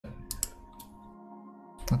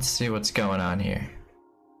Let's see what's going on here.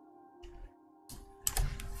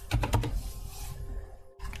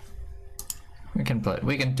 We can play.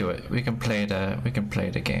 We can do it. We can play the. We can play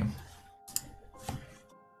the game.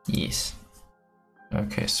 Yes.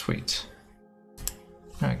 Okay, sweet.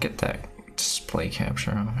 Get that display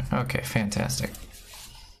capture on. Okay, fantastic.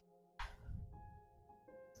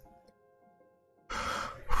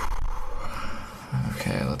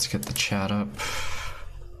 Okay, let's get the chat up.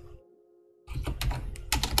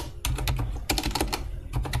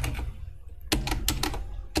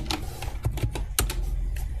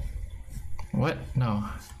 What? No.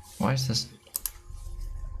 Why is this?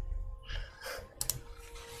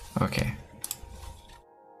 Okay.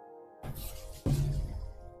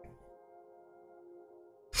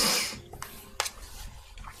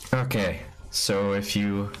 Okay, so if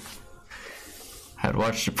you had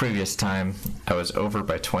watched the previous time, I was over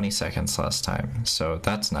by 20 seconds last time, so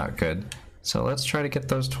that's not good. So let's try to get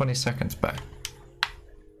those 20 seconds back.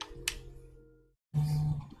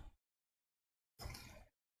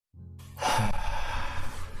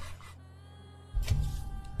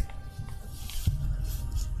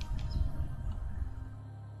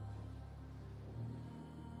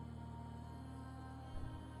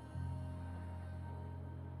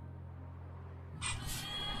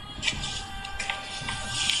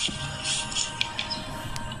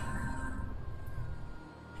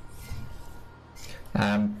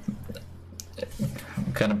 I'm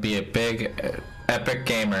gonna be a big epic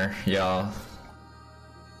gamer, y'all.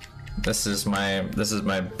 This is my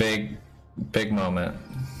big moment.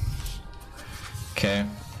 Okay,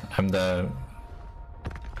 I'm gonna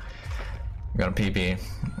PP.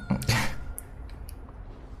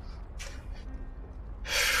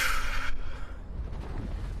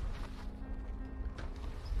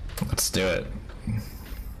 Let's do it.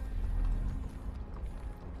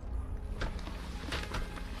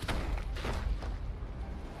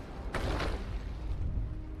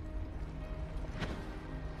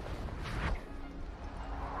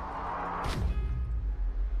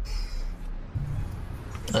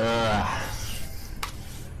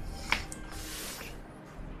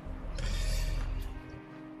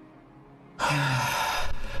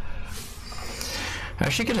 I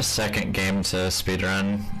should get a second game to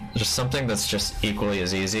speedrun. Just something that's just equally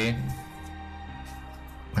as easy.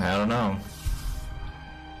 I don't know.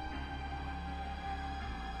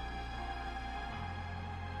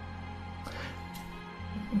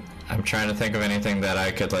 I'm trying to think of anything that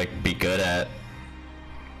I could like be good at.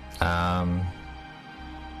 I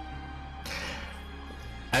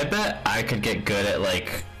bet I could get good at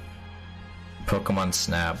like Pokemon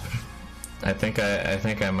Snap. I think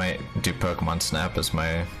I might do Pokemon Snap as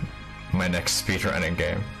my next speedrunning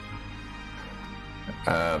game.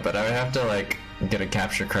 But I would have to like get a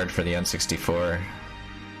capture card for the N64.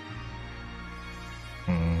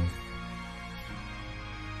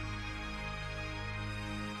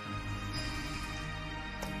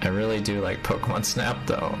 I really do like Pokemon Snap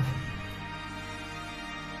though.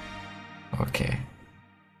 Okay.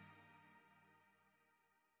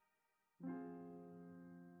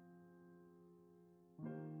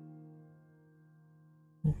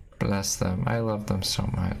 Bless them. I love them so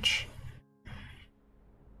much.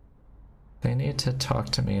 They need to talk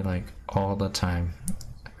to me like all the time.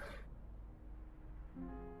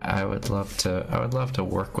 I would love to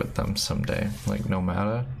work with them someday. Like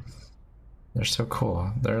Nomada. They're so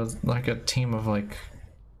cool. They're like a team of like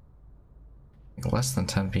less than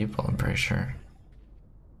 10 people, I'm pretty sure.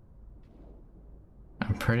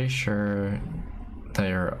 I'm pretty sure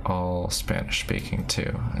they are all Spanish speaking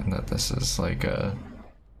too, and that this is like a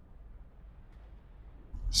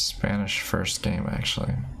Spanish first game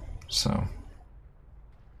actually. So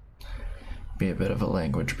be a bit of a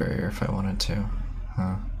language barrier if I wanted to,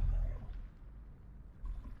 huh?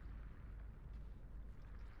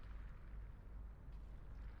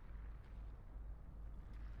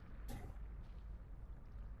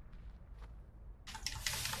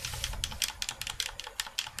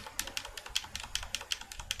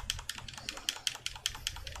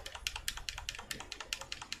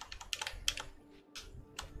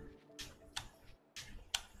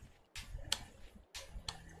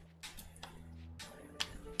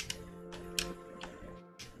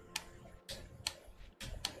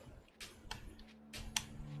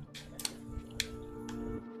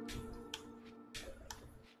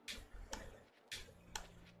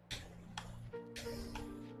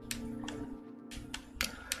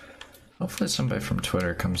 Hopefully somebody from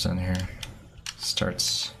Twitter comes in here,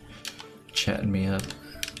 starts chatting me up.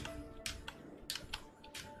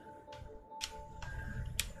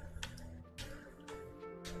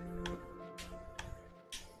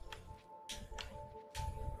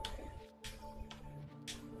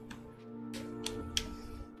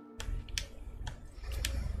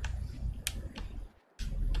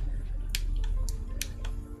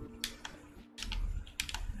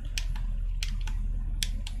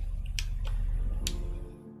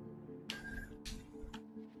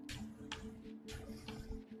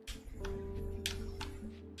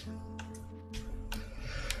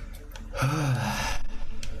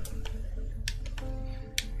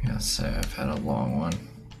 Let's say I've had a long one,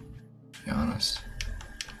 to be honest.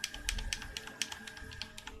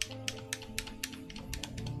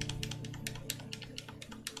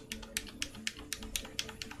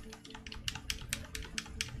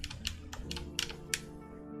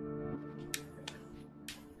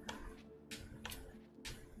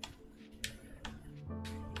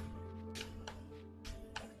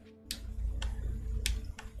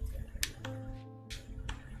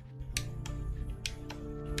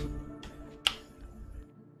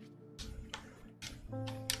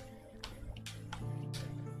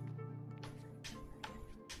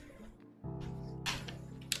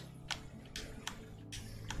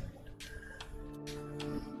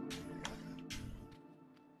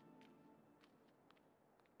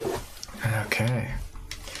 Okay.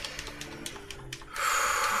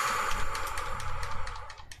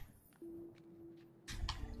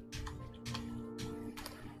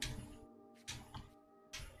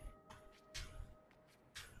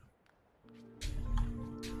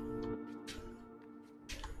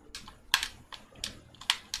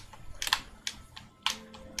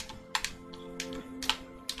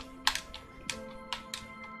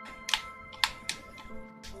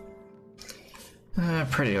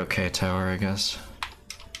 Pretty okay tower, I guess.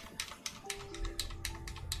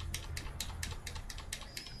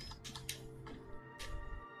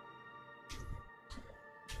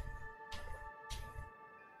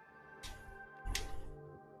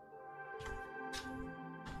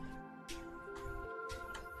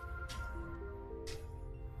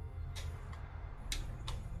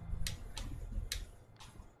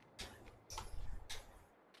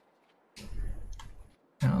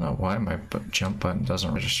 I don't know why my jump button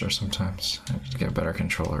doesn't register sometimes. I have to get a better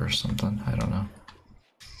controller or something. I don't know.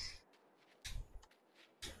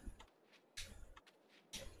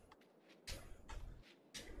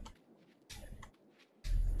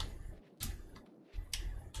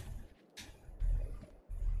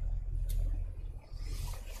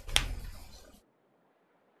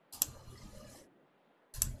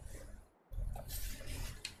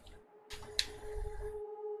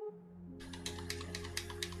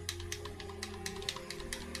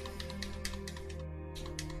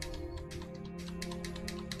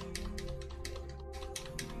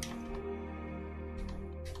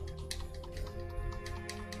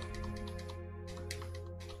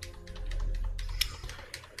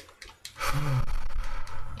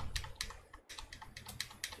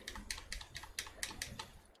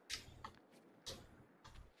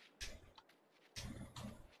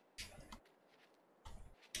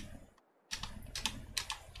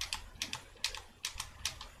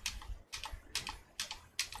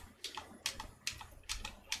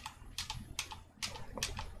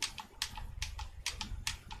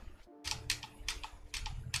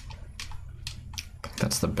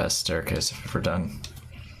 That's the best staircase I've ever done.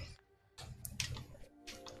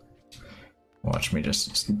 Watch me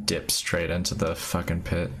just dip straight into the fucking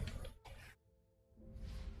pit.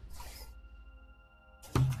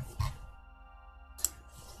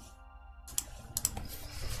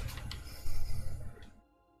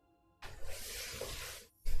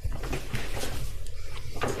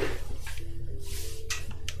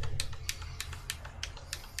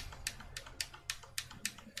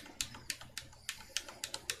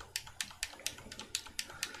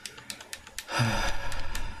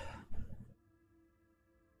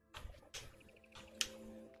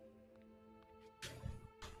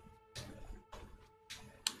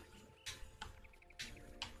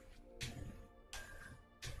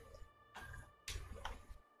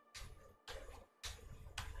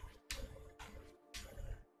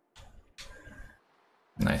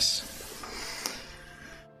 Nice.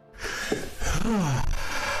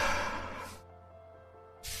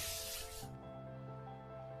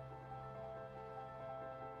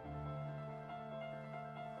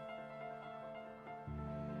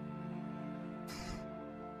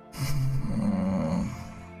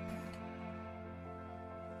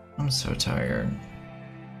 I'm so tired.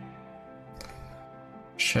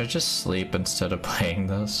 Should I just sleep instead of playing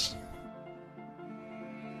this?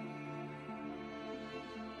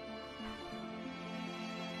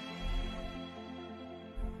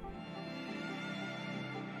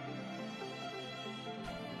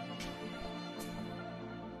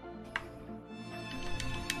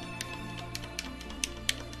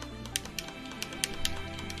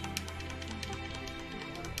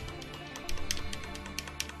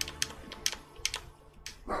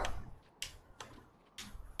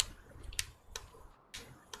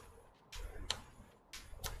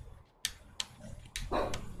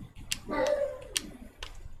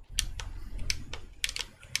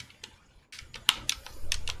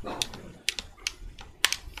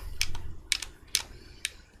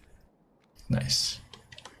 Nice.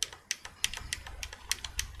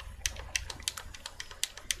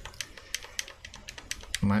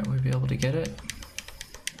 Might we be able to get it?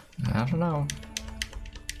 I don't know.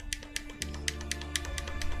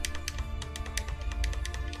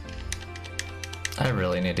 I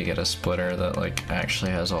really need to get a splitter that like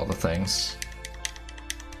actually has all the things.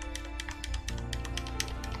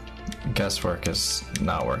 Guesswork is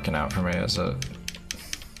not working out for me as a...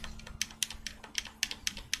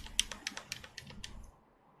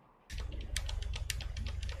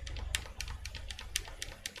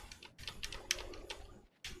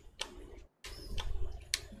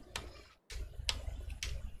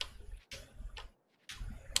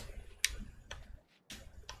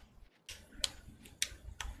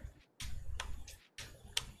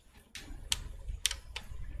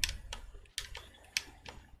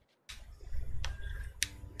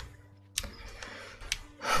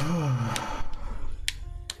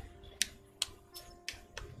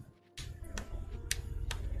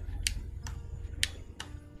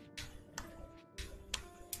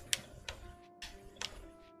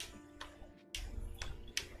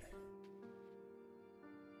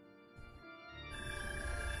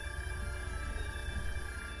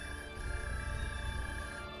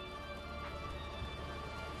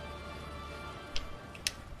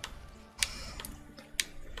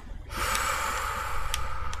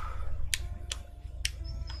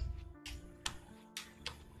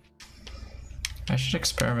 I should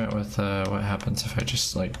experiment with what happens if I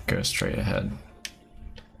just like go straight ahead.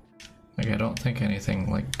 Like I don't think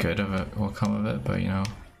anything like good of it will come of it, but you know,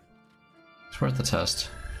 it's worth the test.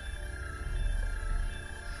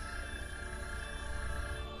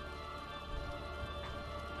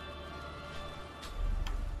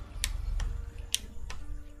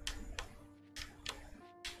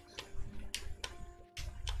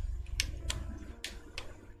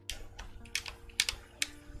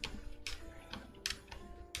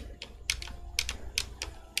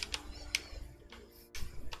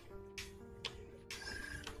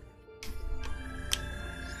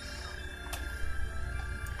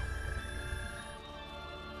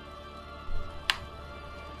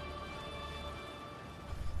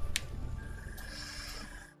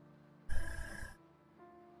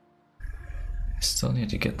 Still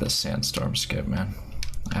need to get this sandstorm skip, man.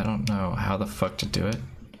 I don't know how the fuck to do it.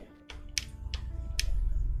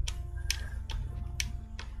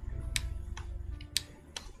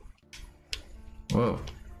 Whoa.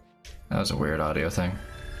 That was a weird audio thing.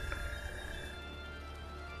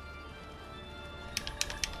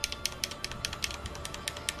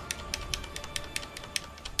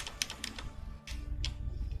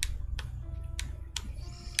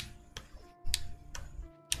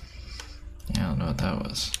 Yeah, I don't know what that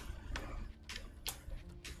was.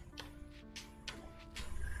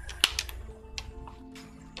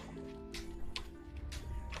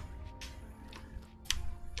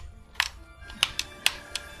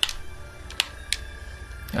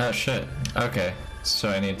 Oh shit. Okay. So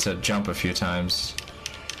I need to jump a few times.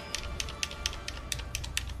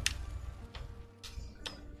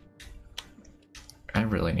 I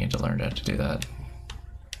really need to learn how to do that.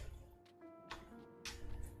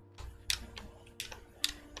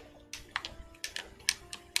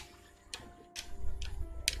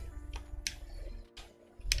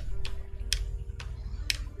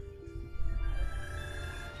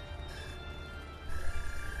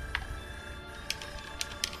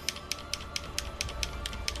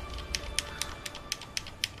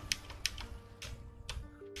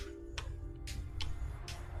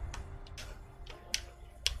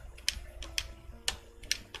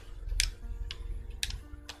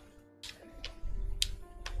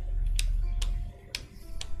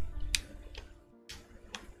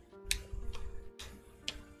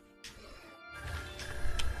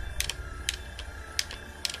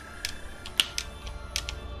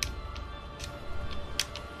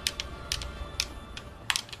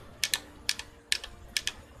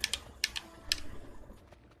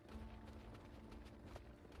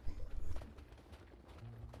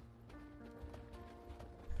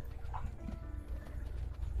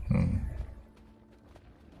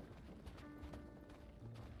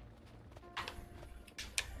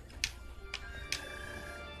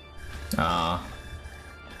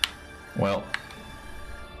 Well.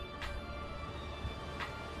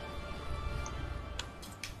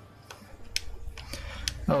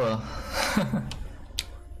 Oh well.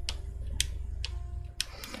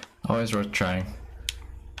 Always worth trying.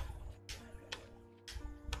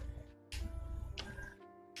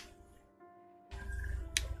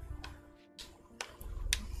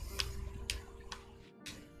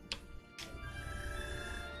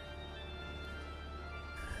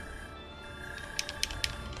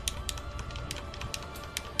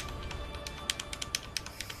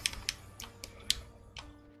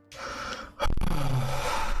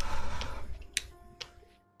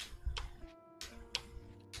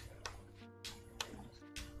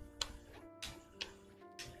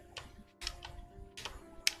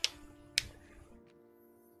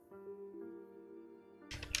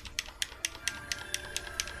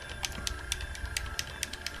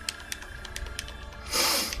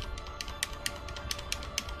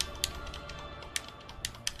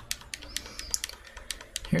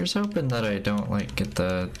 Here's hoping that I don't like get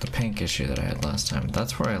the pink issue that I had last time.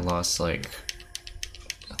 That's where I lost like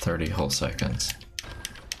 30 whole seconds.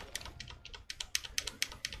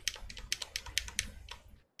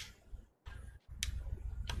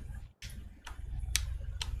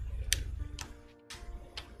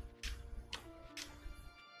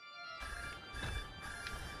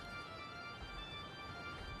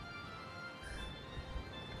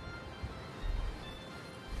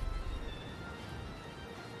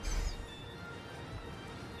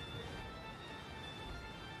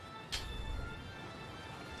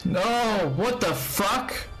 No, what the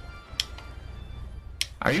fuck?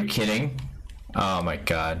 Are you kidding? Oh my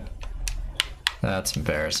god. That's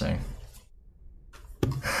embarrassing.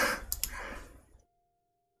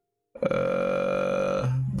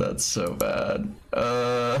 That's so bad.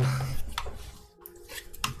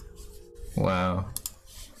 Wow.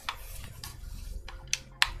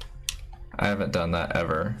 I haven't done that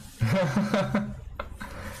ever.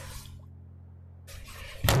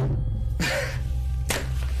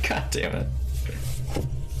 God damn it.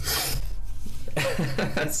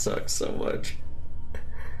 That sucks so much.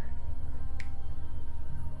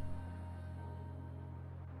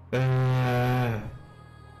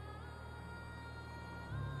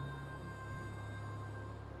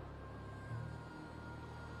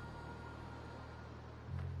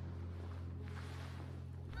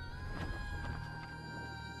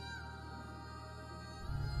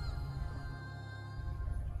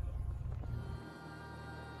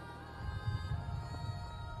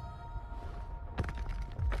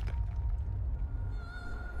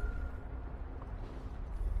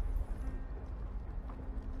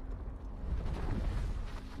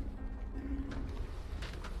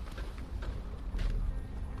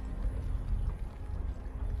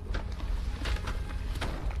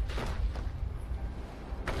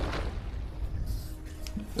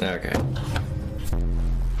 Okay.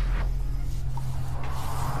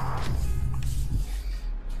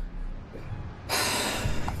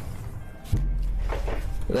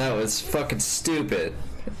 That was fucking stupid.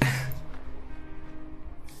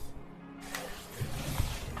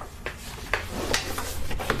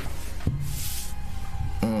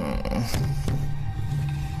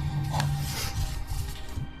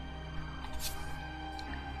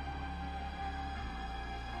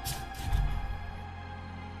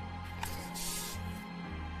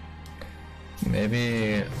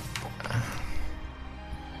 Maybe...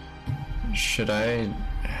 should I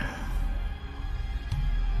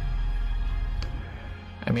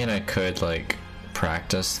mean, I could, like,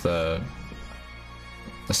 practice the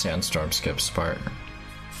sandstorm skips part.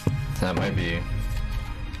 That might be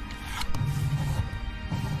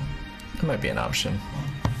an option.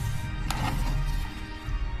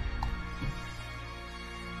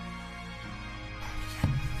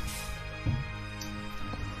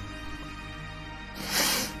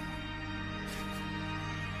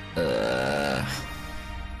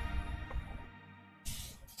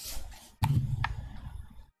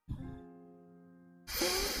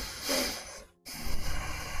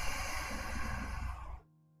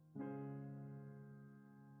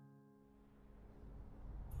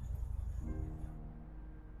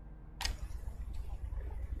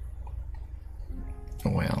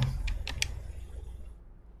 Well,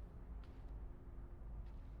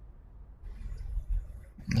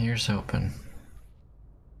 here's hoping.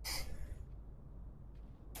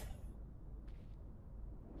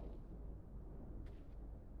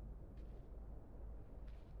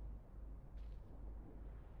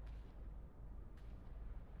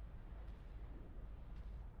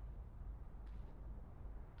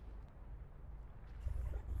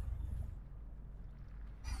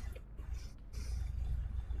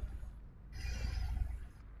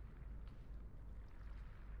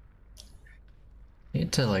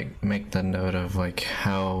 Need to like make the note of like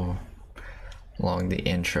how long the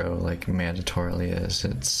intro like mandatorily is.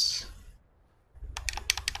 It's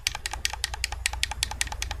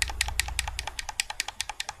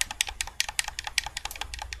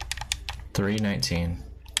 3:19.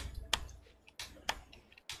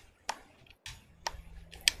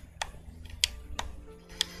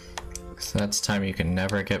 So that's time you can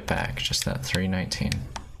never get back, just that 3:19.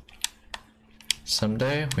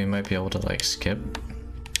 Someday we might be able to like skip.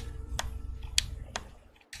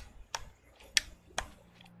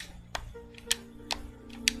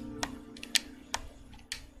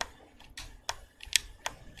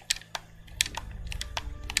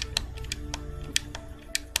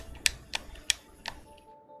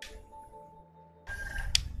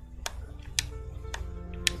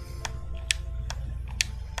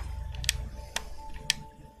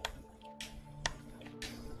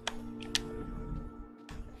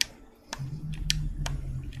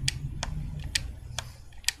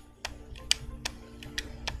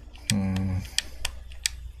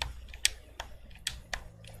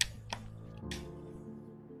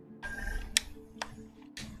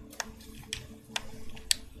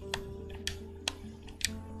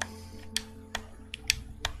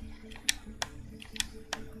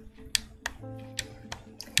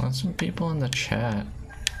 want some people in the chat.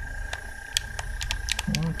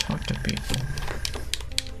 I want to talk to people.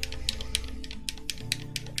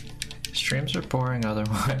 Streams are boring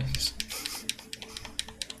otherwise.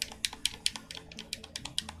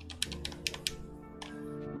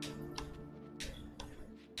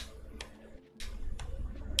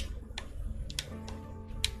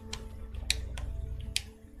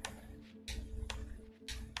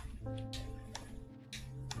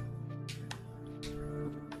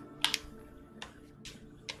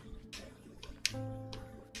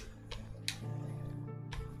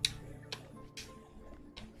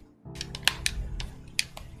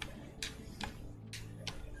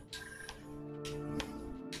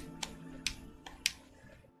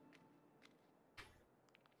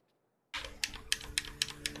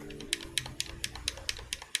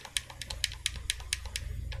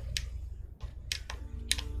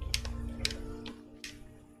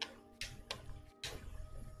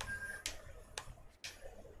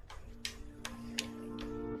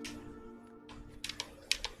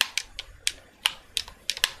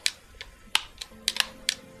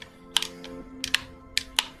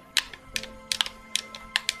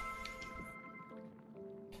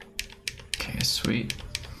 Sweet.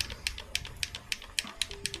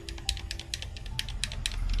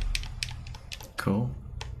 Cool.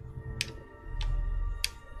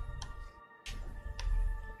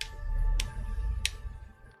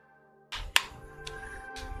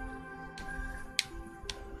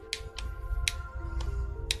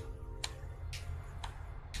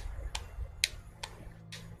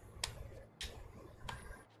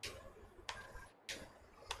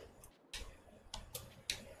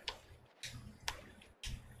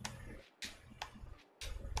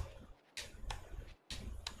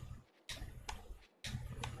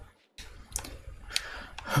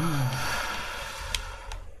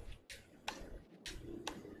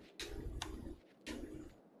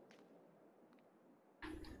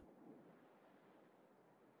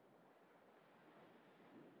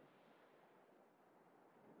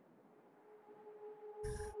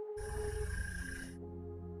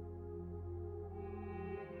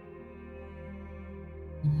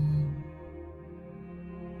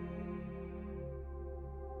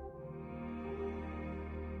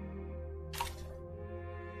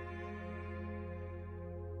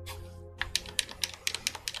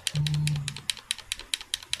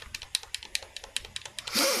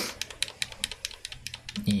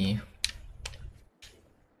 E.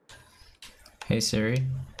 Hey Siri.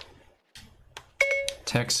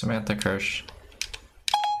 Text Samantha Kirsch.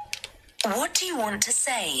 What do you want to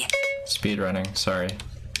say? Speedrunning, sorry.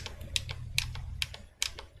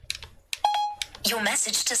 Your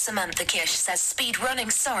message to Samantha Kirsch says speed running,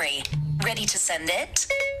 sorry. Ready to send it?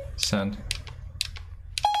 Send.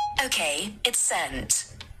 Okay, it's sent.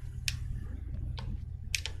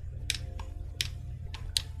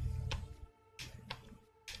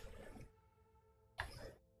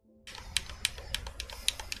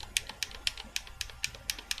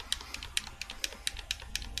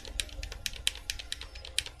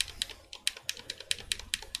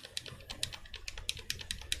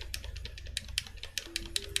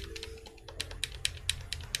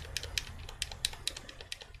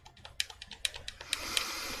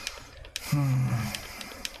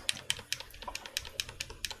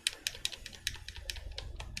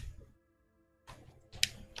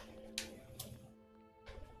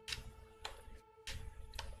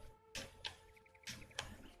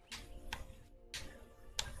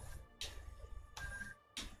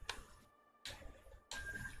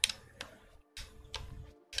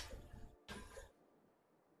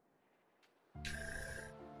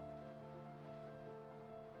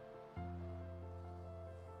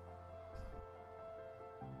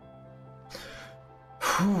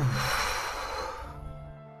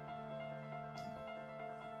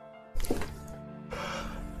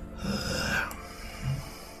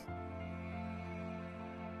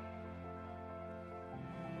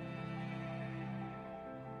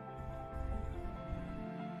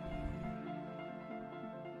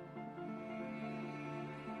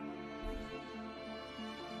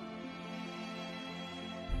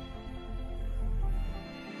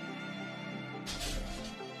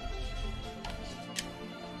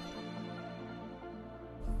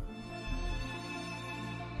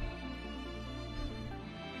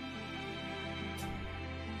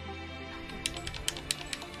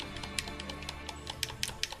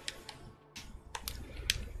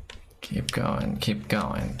 Keep going, keep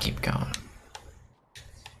going, keep going.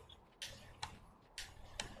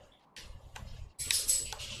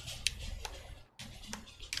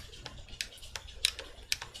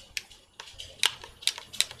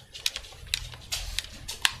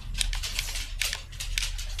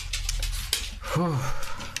 Whew.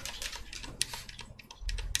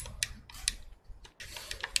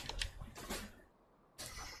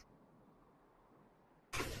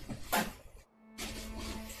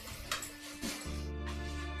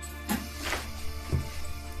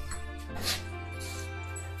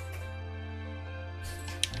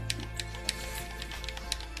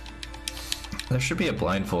 There should be a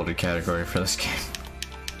blindfolded category for this game.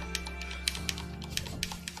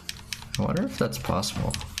 I wonder if that's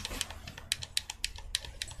possible.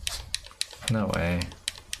 No way.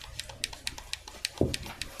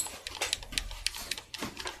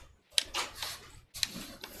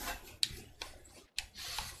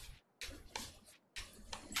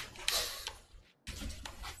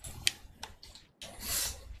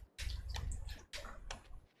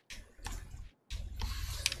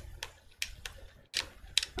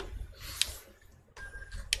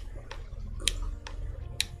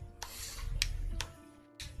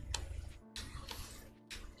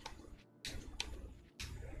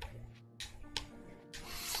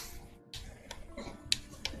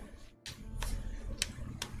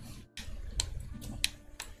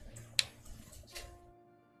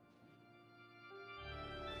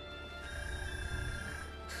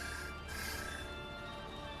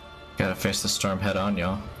 Gotta face the storm head on,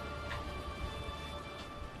 y'all.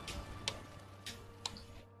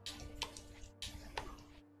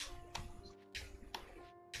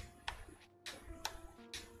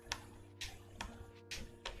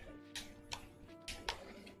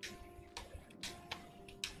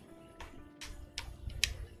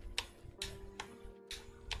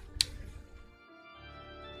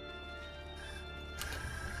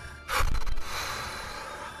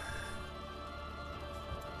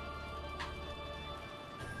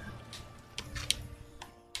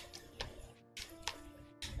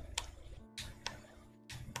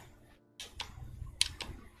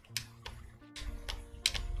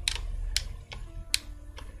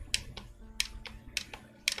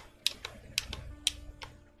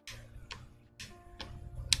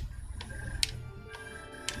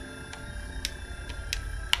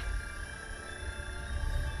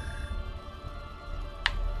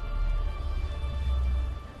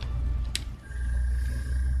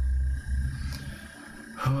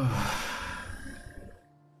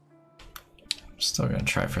 Still gonna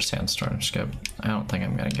try for Sandstorm Skip. I don't think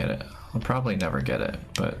I'm gonna get it. I'll probably never get it,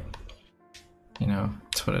 but you know,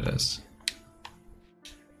 it's what it is.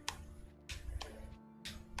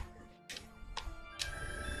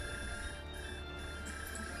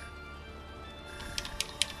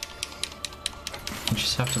 You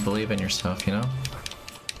just have to believe in yourself, you know?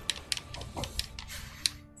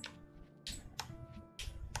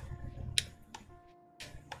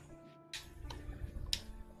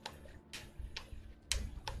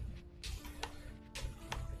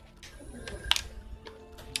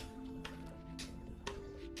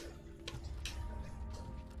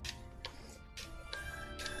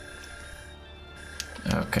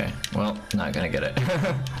 Okay, well, not gonna get it.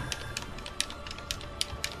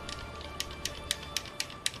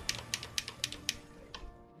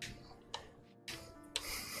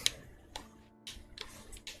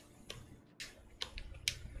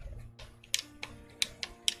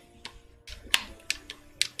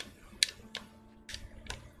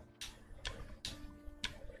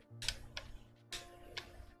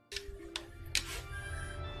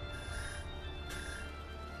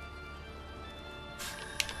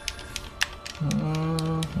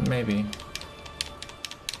 Maybe.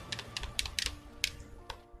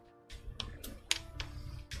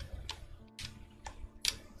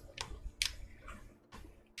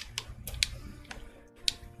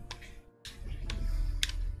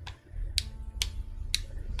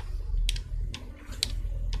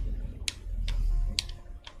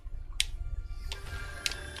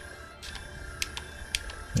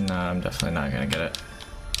 No, I'm definitely not gonna get it.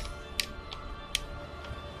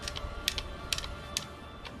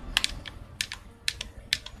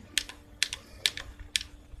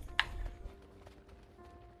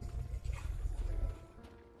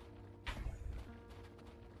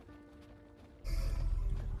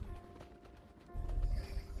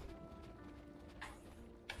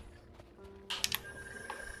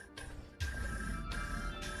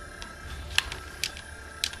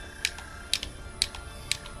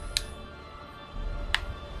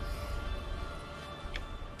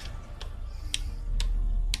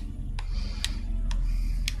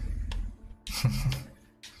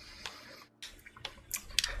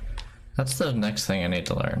 That's the next thing I need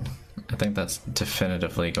to learn. I think that's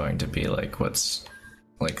definitively going to be like what's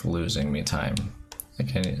like losing me time.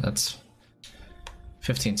 Like that's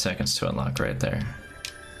 15 seconds to unlock right there.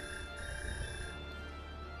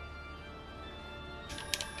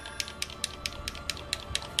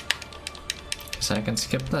 guess I can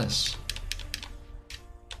skip this.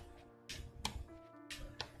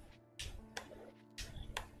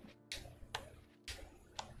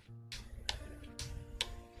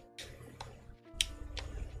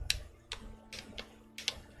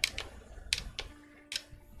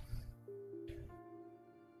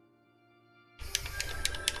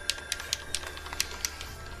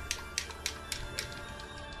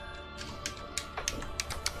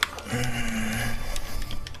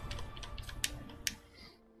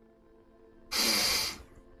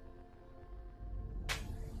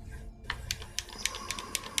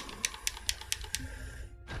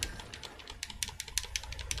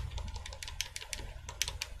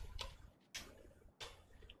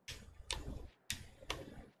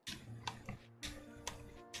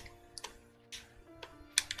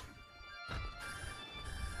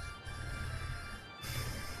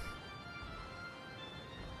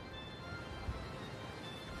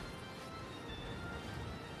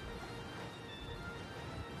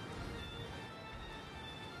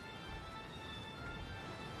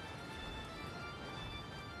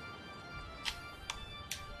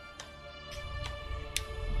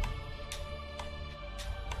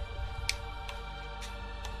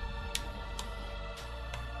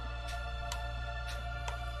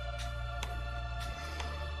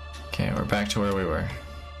 Okay, we're back to where we were.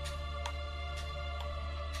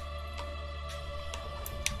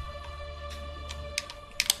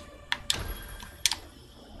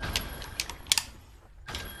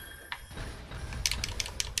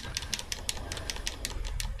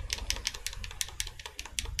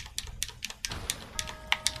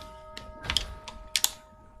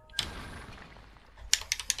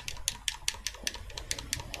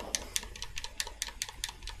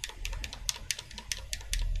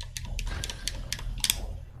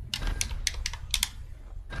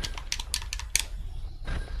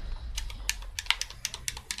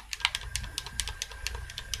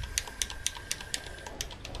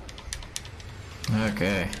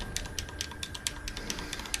 Okay.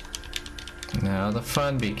 Now the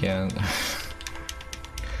fun begins.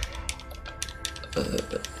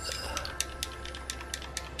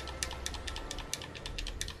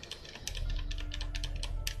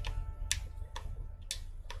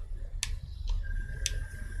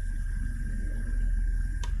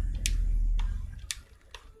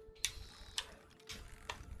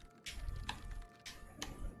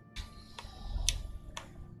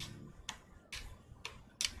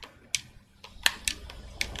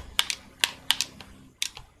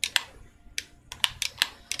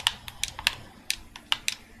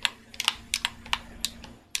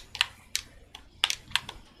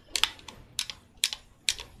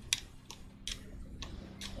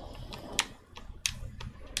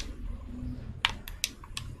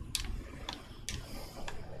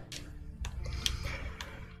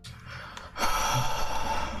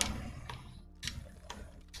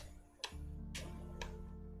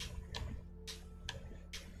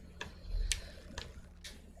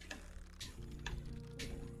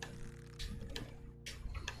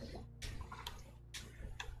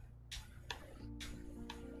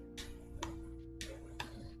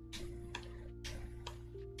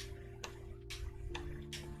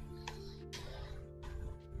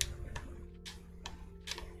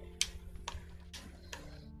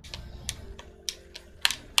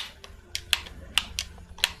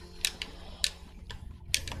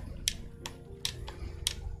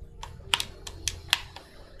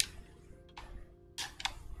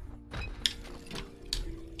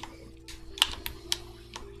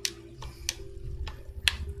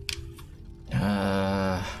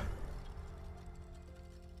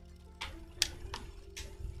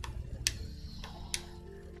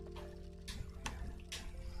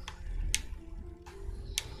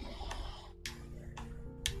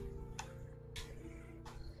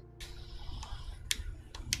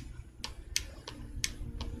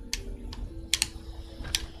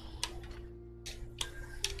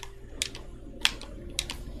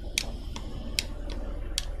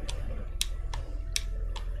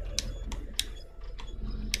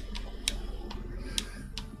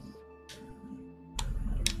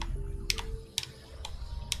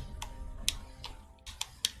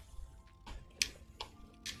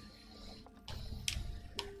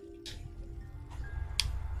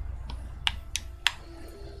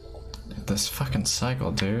 This fucking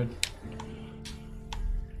cycle, dude.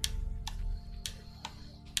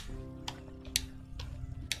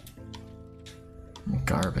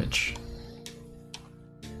 Garbage.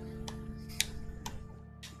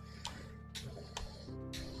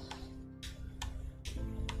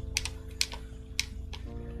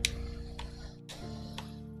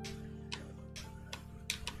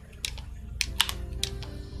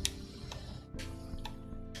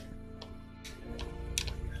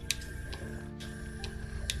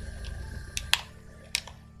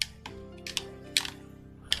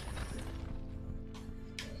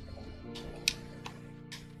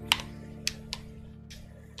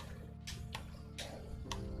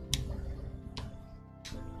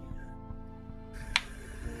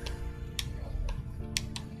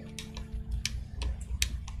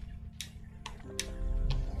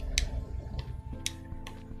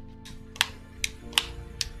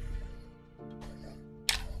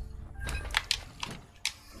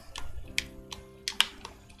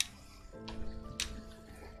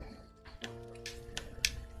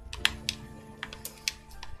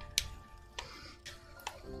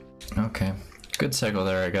 good cycle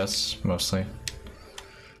there, I guess, mostly.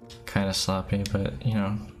 Kind of sloppy, but you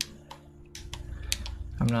know,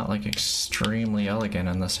 I'm not like extremely elegant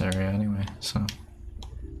in this area anyway, so.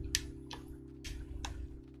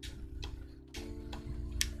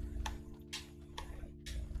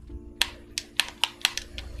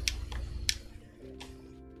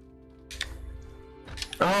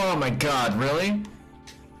 Oh my god, really?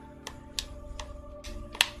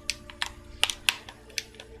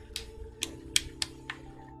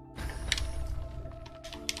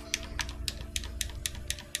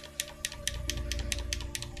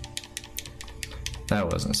 That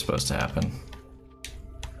wasn't supposed to happen.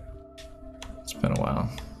 It's been a while.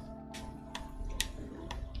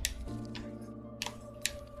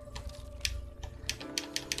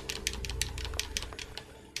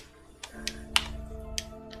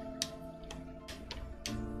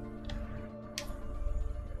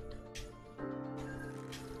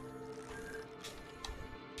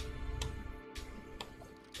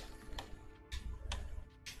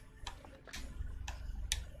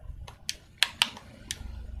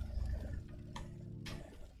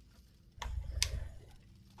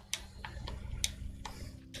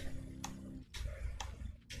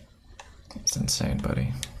 It's insane,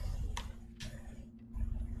 buddy.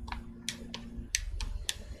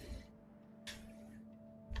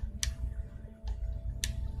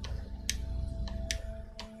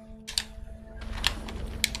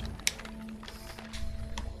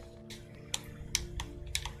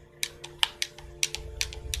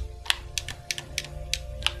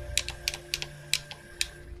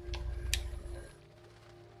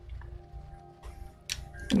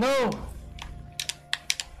 No!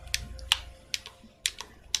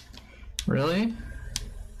 Really?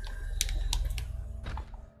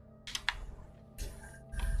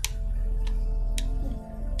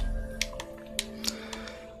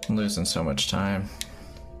 I'm losing so much time.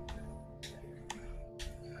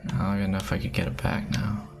 I don't even know if I could get it back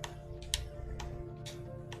now.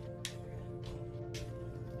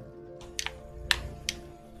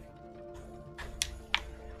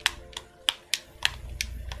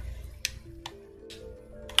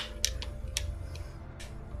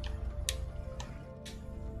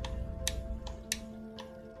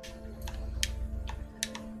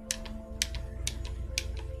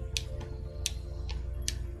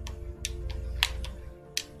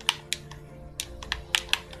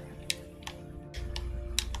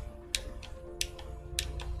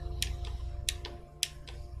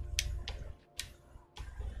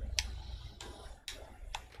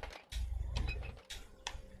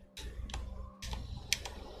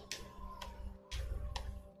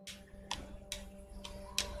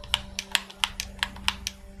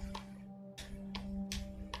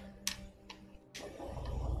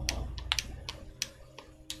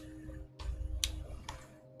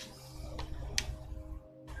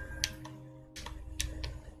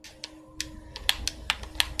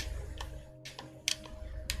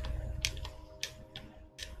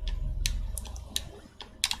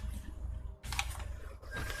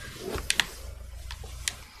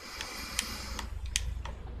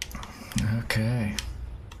 Okay.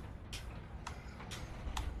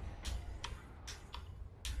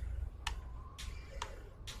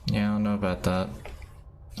 Yeah, I don't know about that.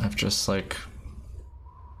 I've just like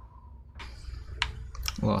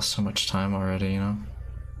lost so much time already, you know?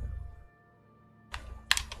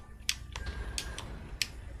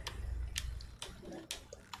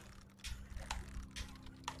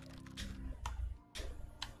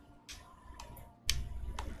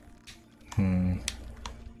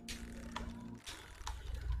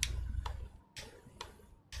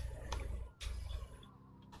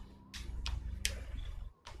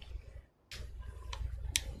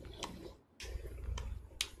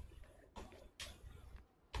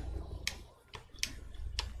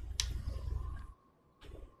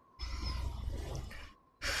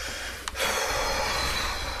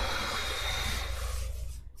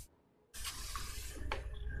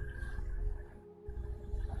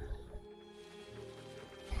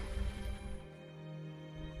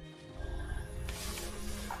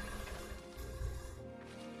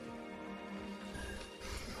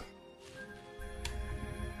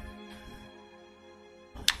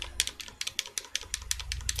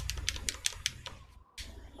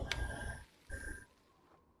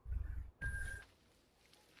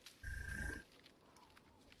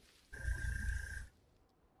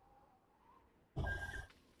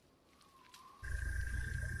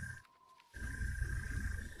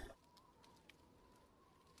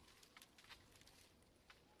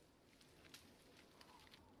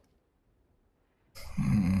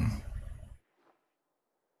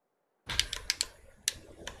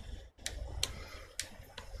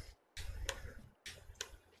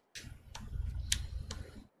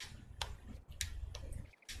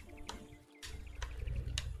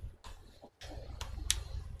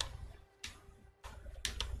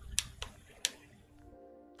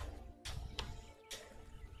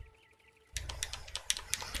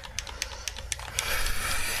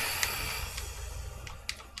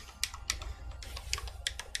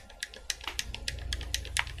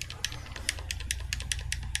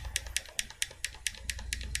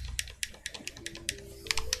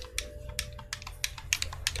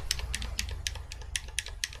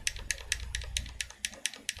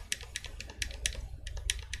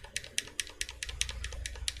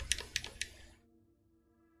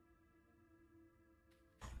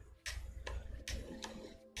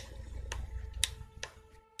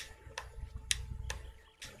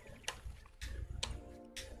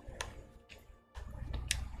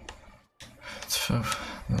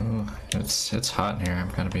 Oh, it's hot in here, I'm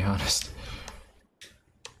gonna be honest.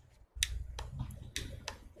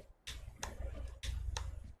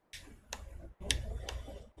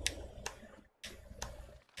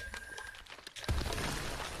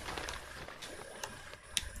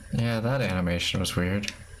 Yeah, that animation was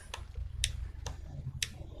weird.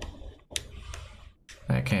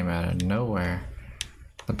 That came out of nowhere.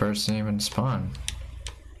 The birds didn't even spawn.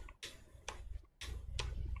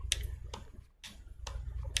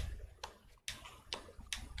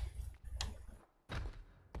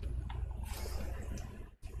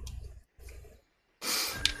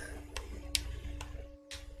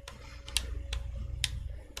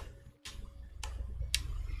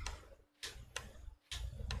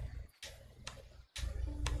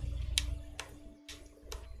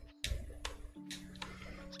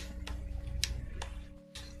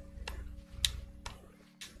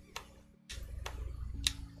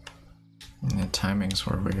 The timings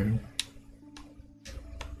were weird.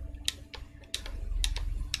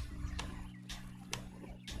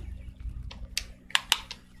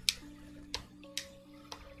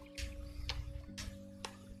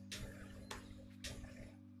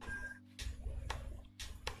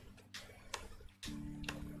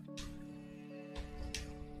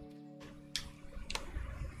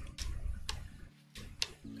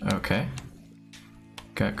 Okay.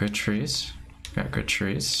 Got good trees. Got good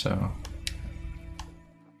trees, so...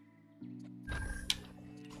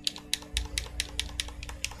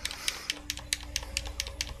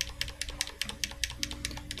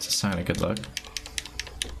 it's a sign of good luck.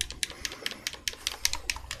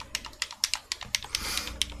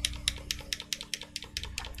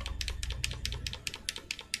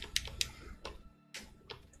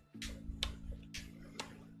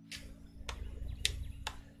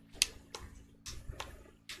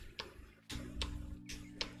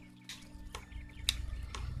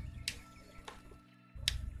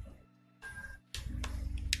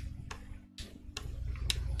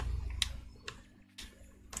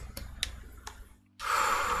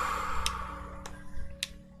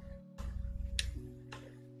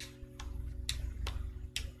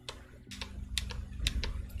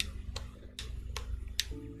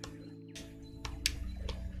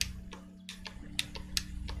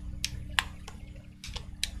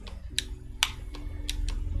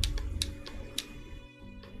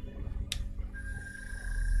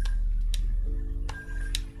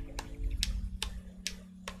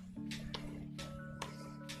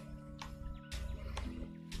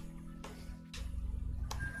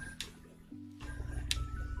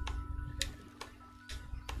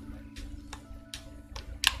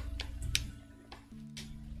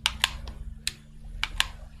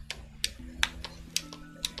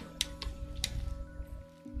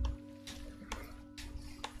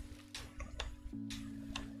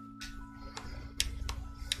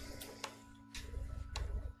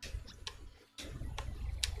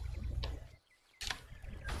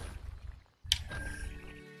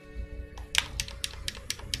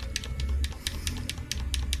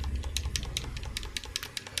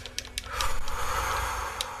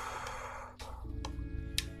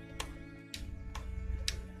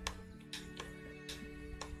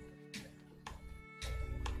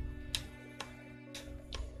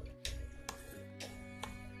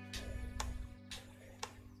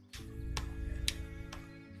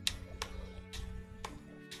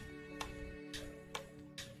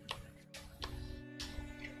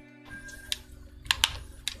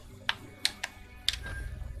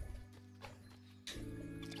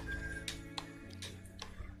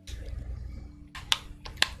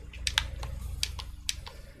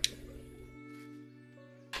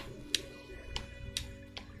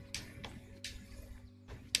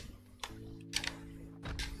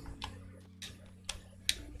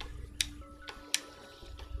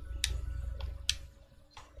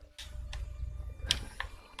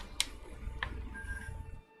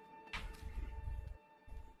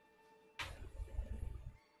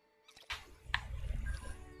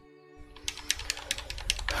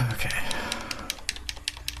 Okay.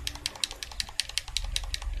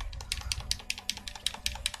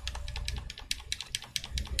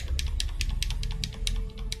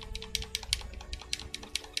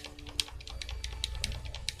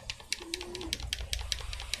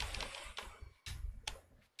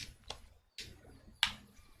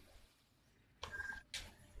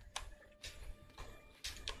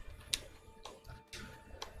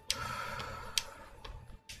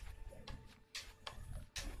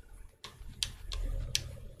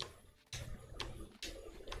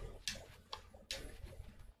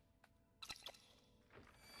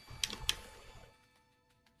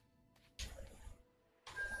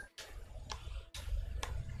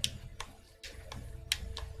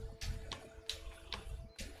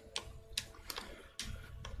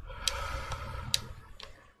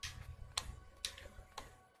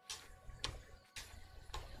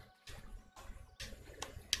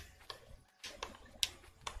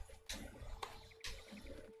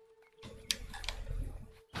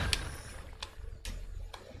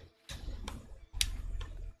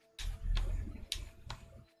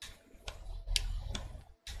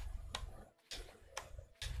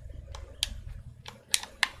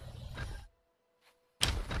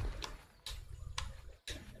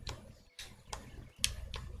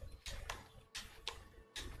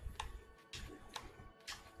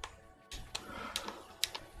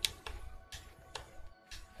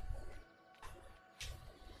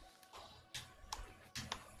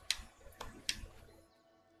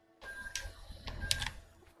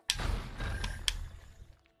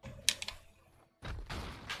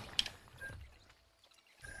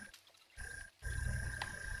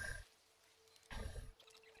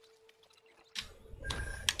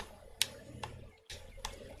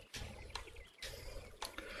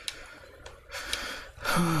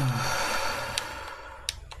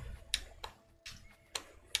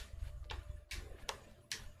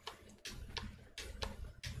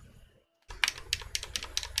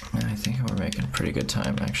 I think we're making pretty good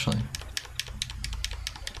time, actually.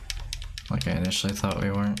 Like I initially thought we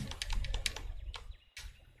weren't.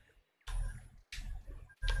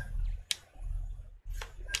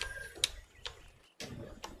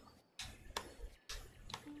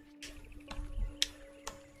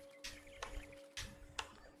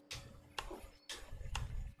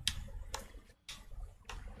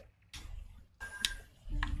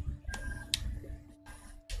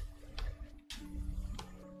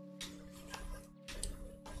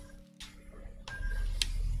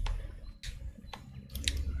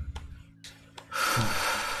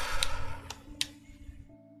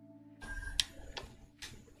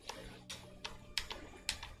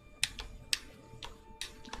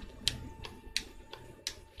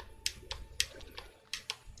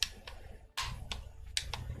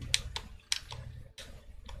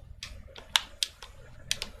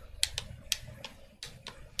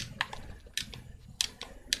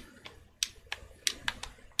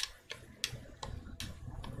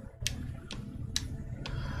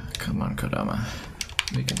 Come on, Kodama.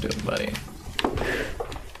 We can do it, buddy.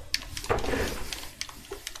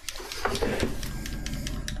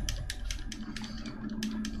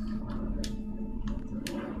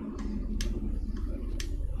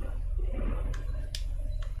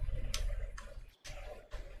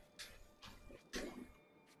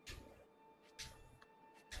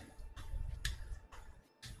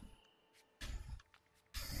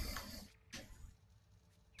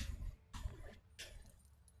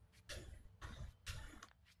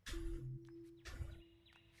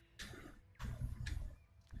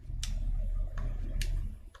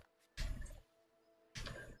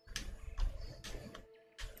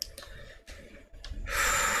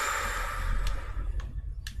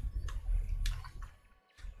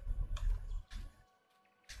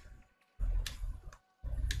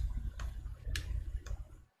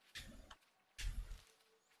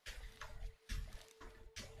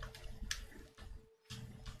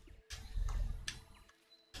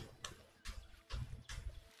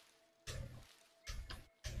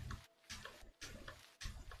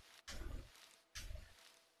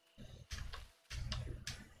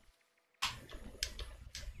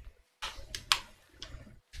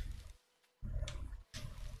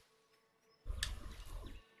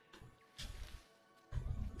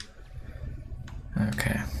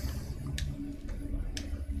 Okay.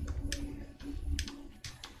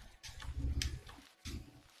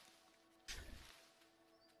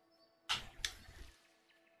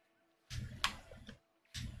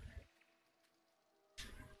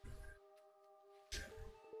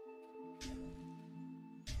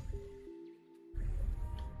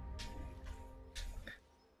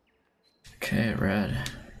 Okay, red.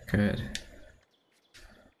 Good.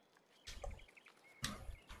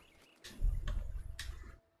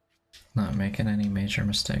 Not making any major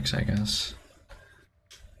mistakes, I guess.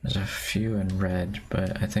 There's a few in red,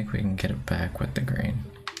 but I think we can get it back with the green.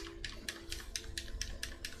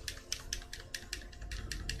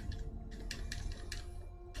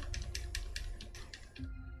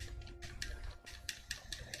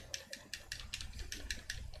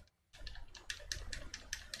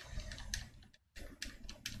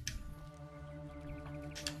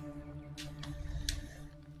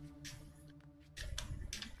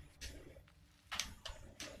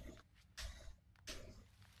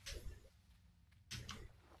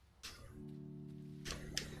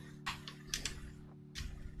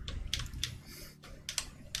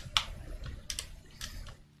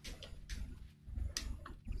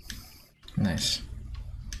 Nice.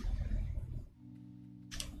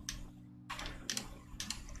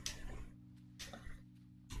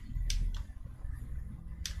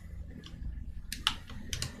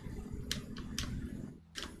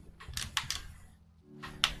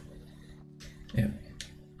 Yep.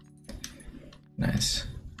 Nice.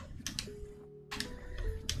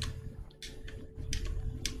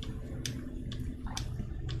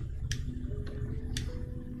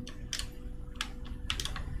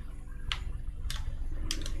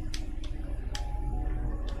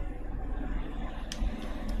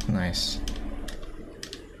 Nice.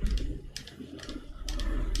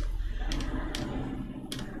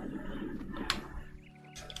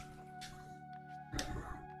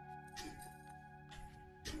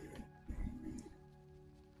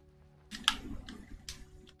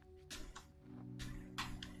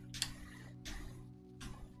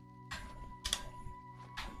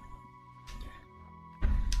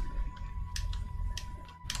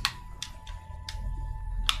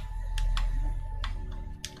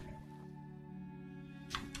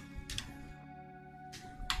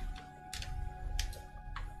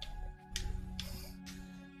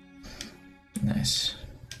 Nice.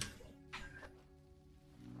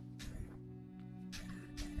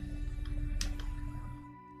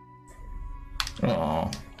 Oh,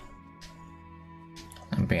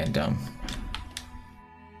 I'm being dumb.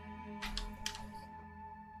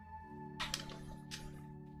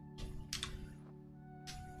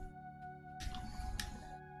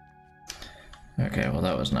 Okay, well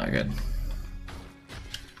that was not good.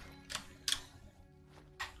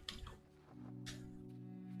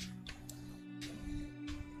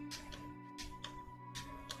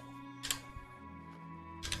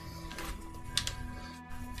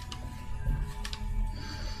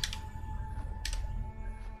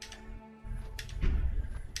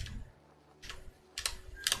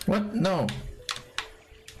 What? No.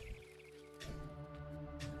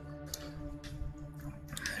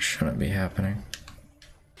 That shouldn't be happening.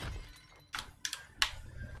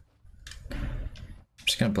 I'm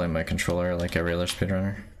just gonna blame my controller like every other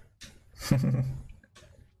speedrunner.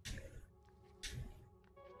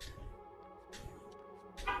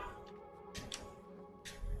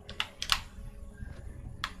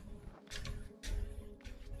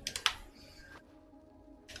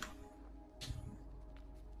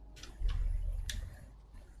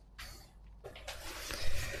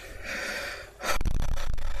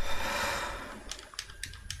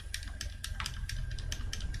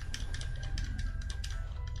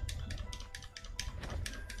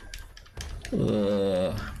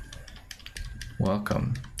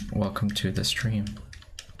 Welcome to the stream.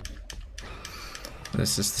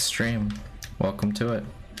 This is the stream. Welcome to it.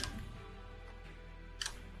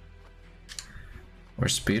 We're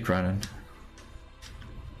speedrunning.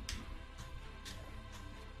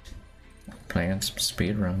 Playing some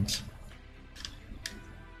speedruns.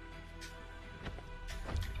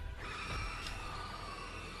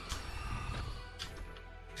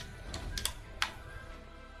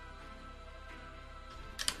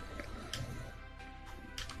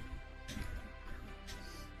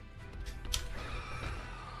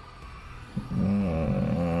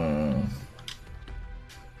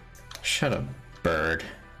 Shut up, bird.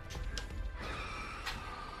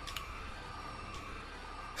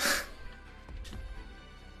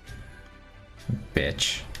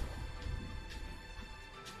 Bitch.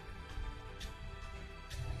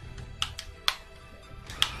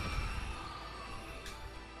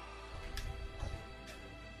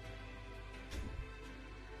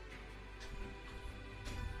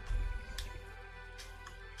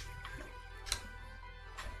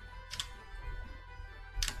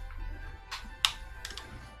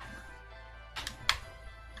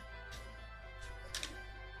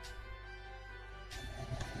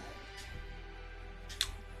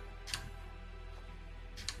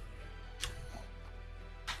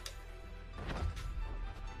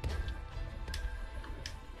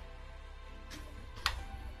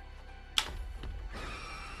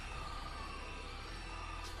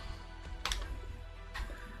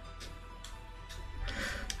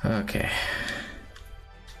 Okay.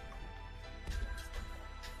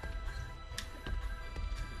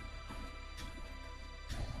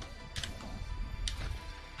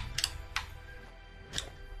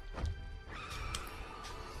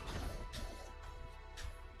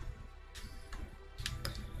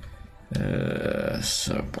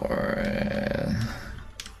 So boring.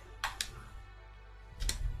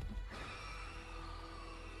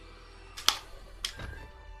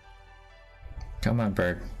 Come on,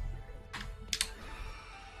 bird.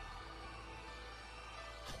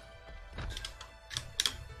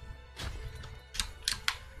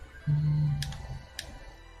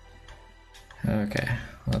 Okay,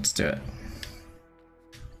 let's do it.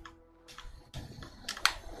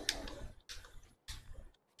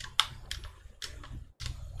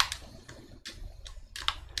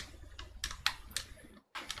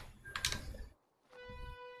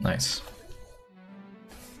 Nice.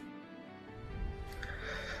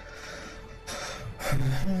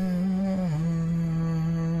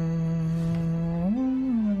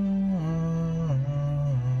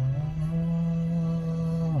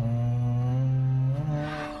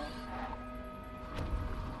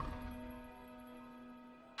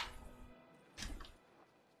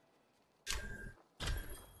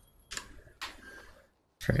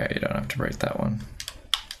 Forgot you don't have to break that one.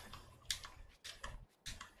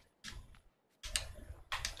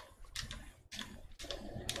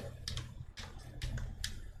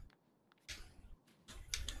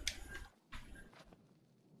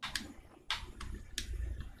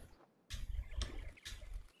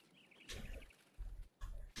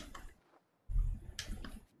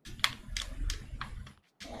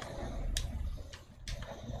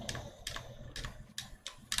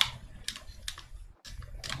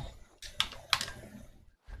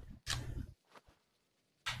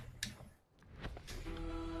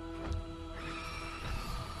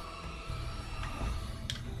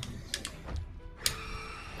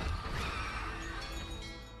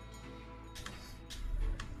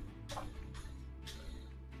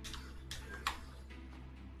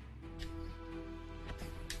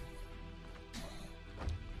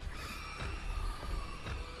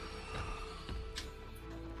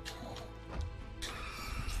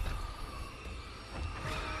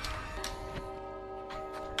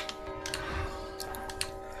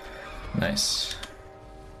 Nice.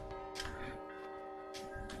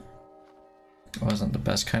 It wasn't the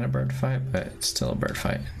best kind of bird fight, but it's still a bird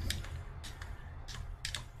fight.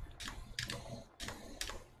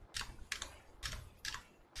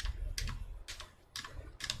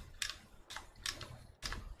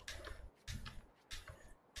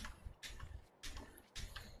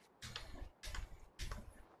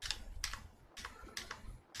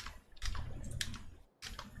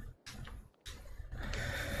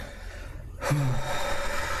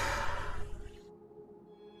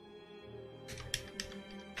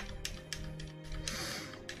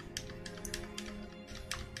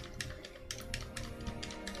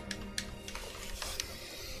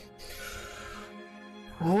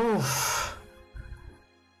 Woof.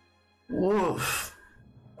 Woof.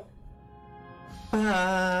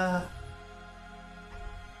 Ah.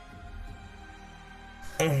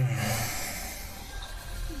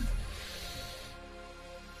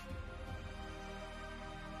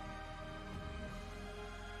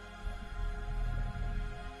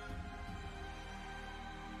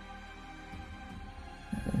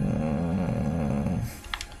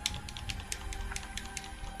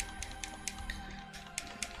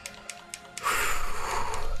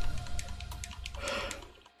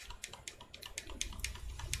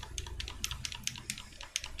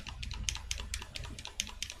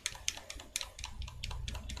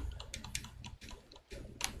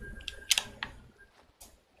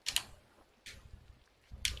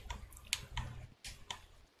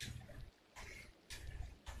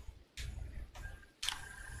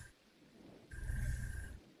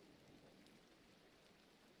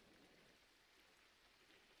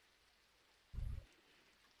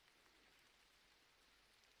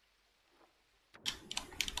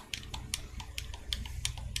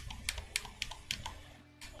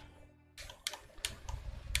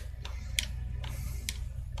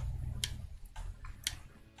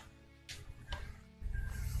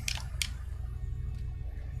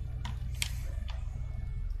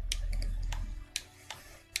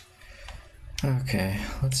 Okay,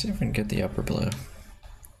 let's see if we can get the upper blue.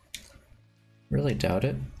 Really doubt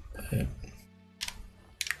it, but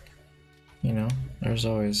you know, there's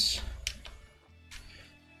always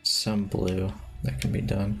some blue that can be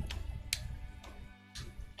done.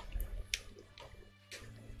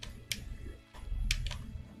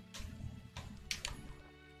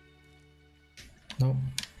 Nope.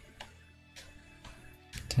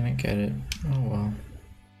 Didn't get it. Oh well.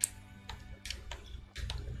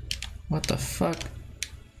 What the fuck?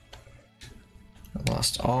 I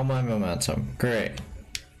lost all my momentum. Great.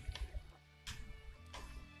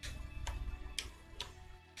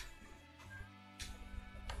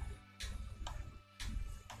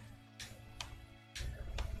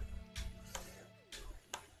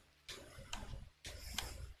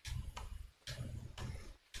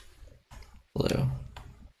 Blue.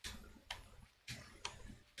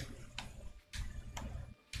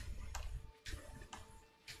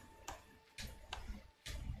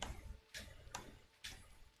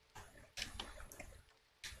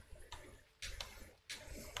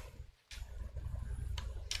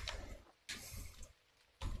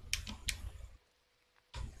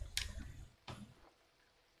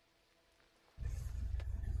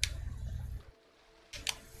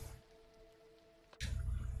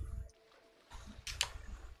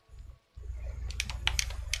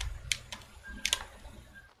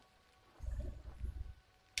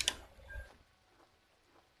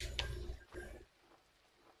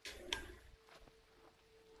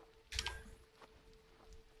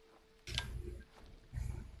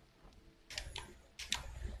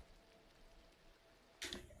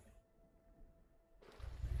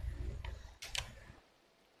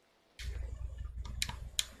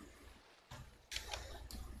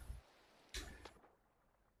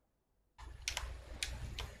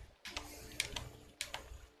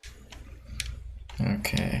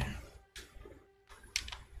 Okay.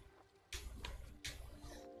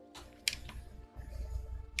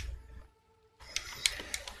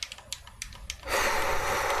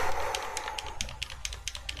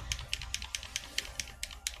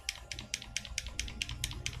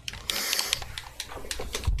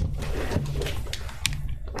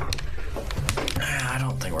 I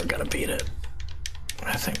don't think we're gonna beat it.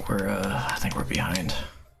 I think we're behind.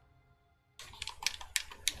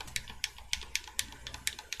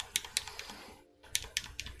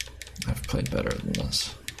 I've played better than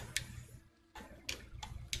this.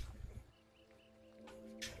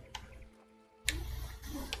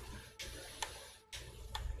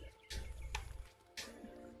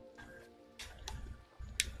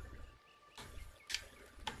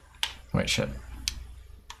 Wait, shit.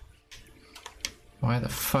 Why the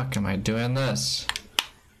fuck am I doing this?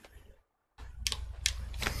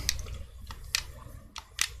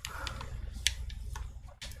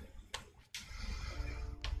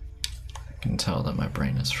 I can tell that my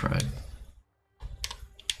brain is fried.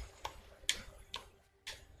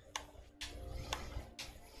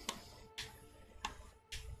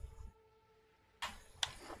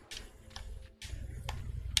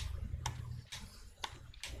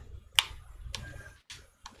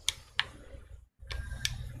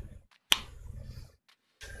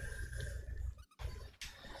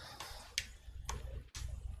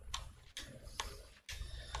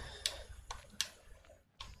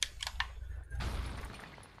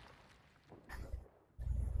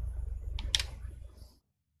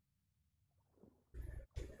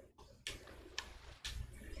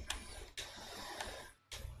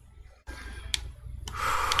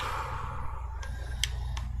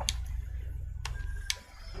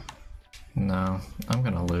 No, I'm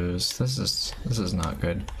gonna lose. This is not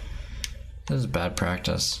good. This is bad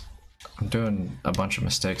practice. I'm doing a bunch of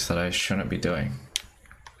mistakes that I shouldn't be doing.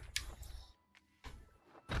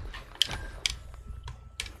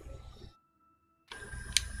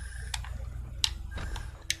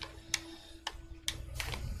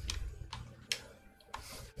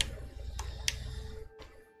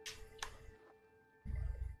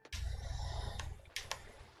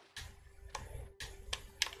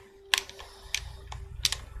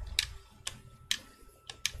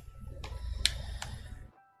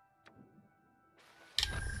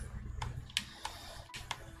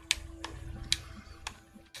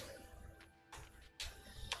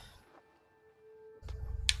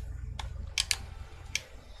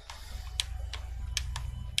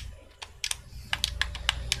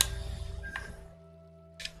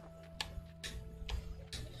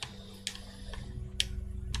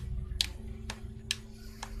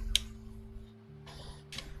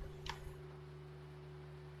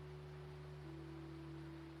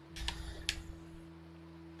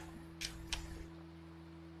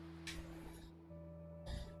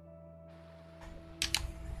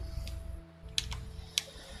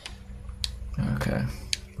 Okay,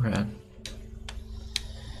 red.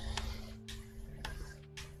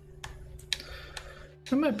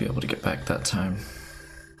 I might be able to get back that time.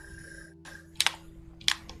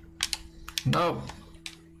 No.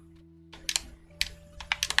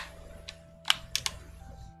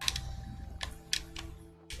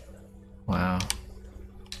 Wow.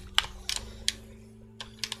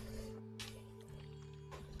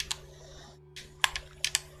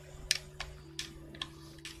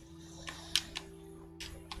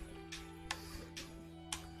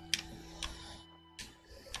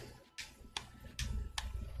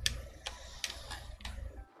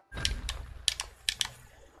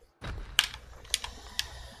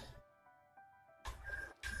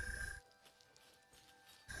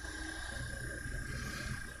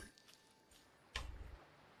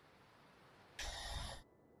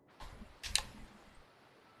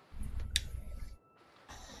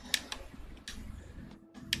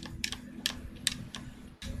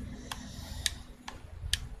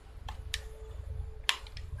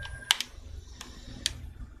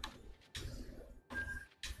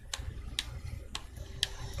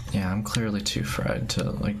 Yeah, I'm clearly too fried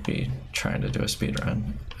to like be trying to do a speed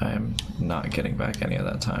run. I am not getting back any of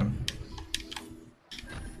that time.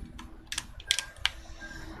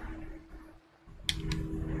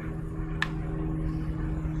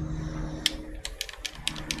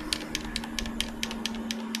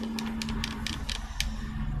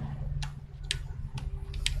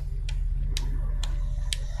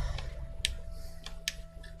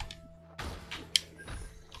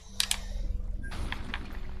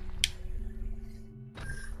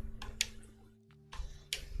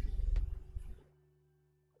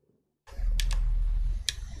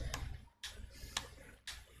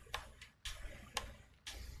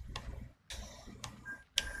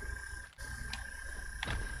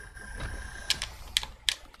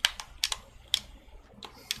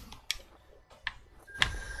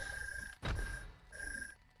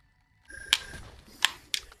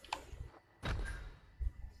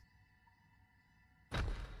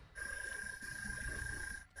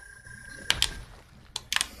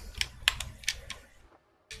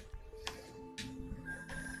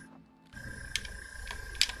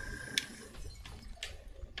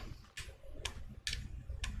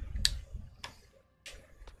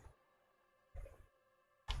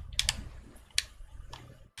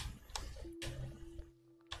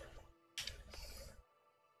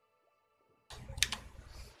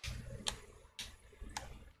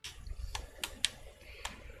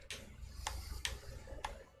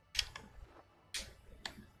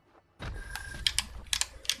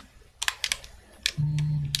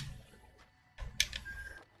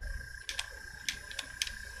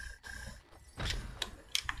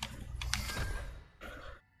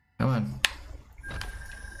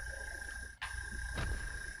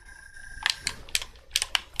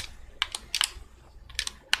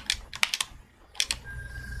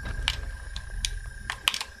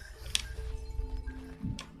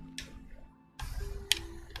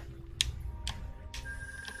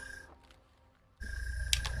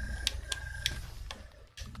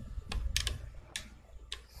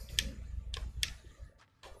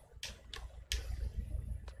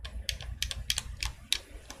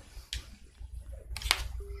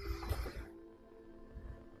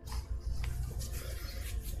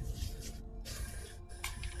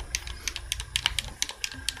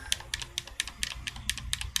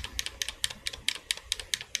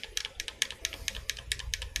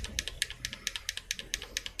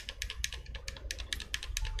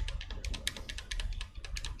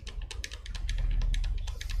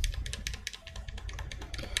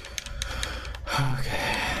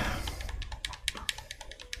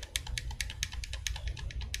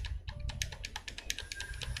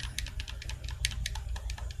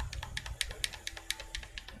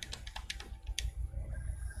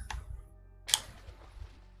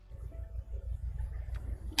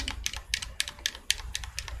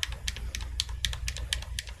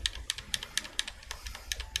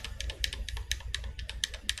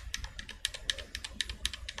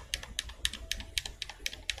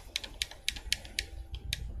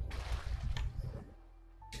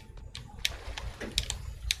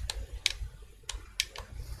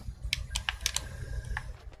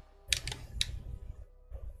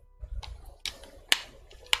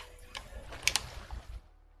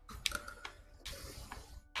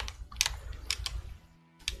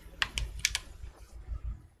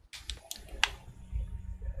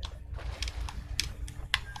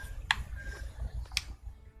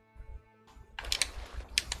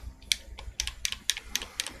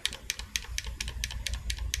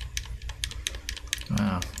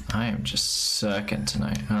 I am just sucking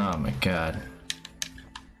tonight. Oh my god.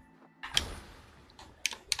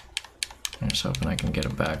 I'm just hoping I can get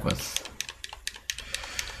it back with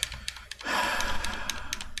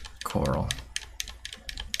Coral.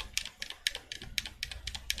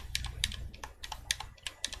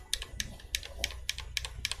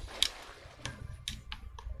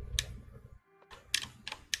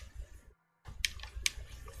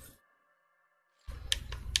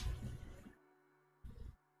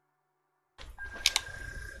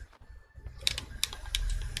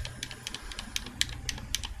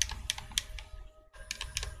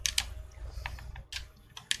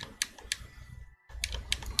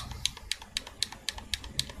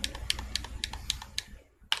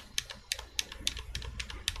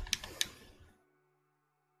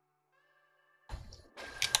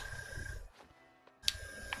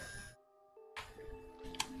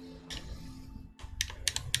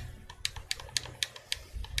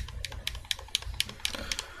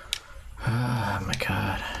 Oh my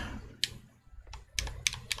god.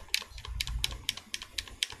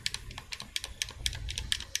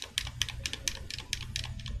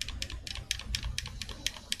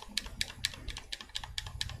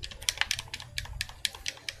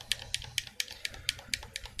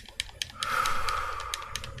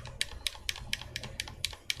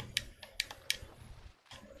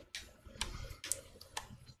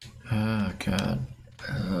 Oh god.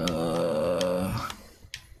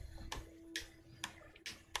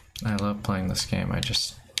 I love playing this game. I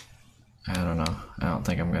don't know. I don't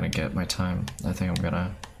think I'm gonna get my time. I think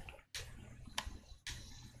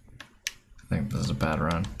this is a bad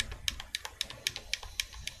run.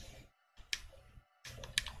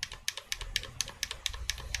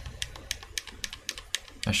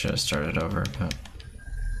 I should have started over, but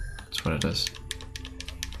that's what it is.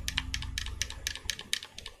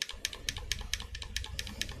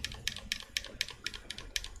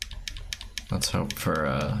 Let's hope for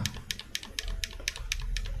a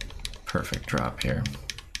perfect drop here.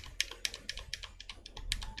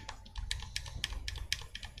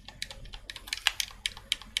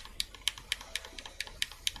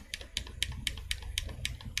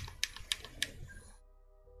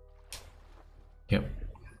 Yep.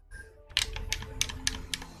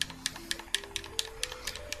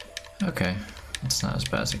 Okay, it's not as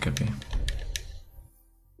bad as it could be.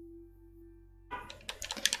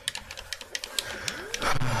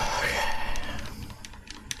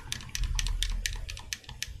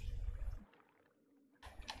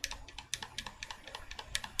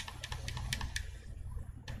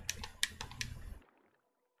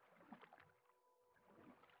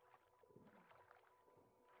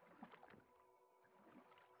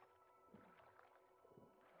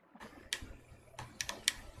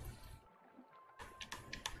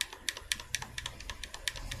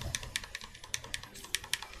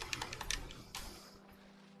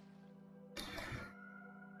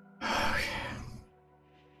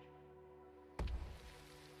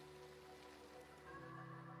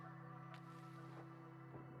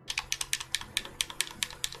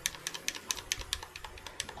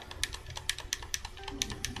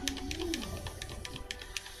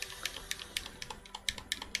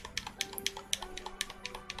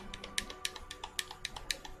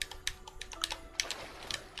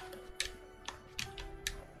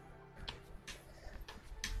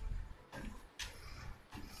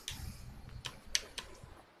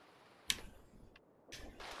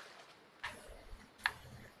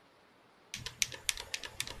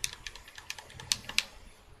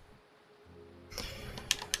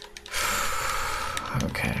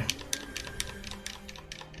 Okay.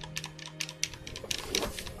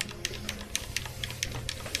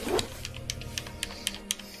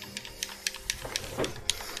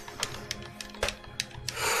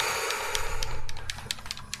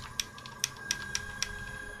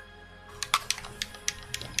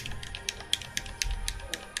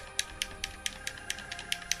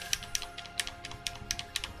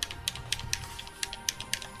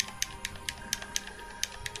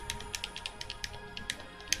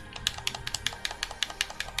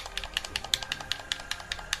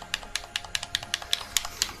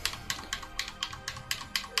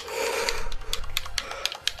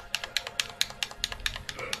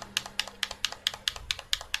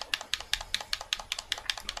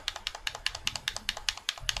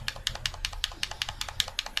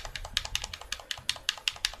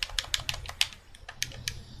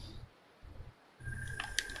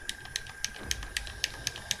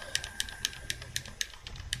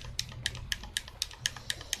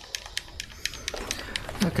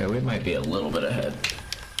 Okay, we might be a little bit ahead.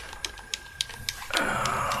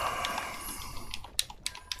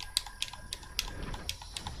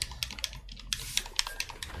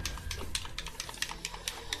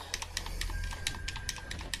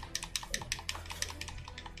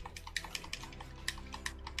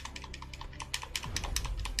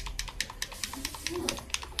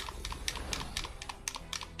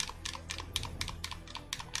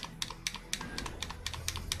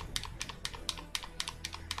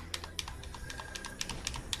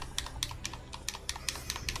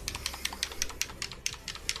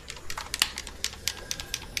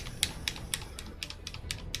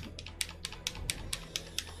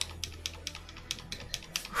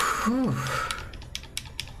 Whew.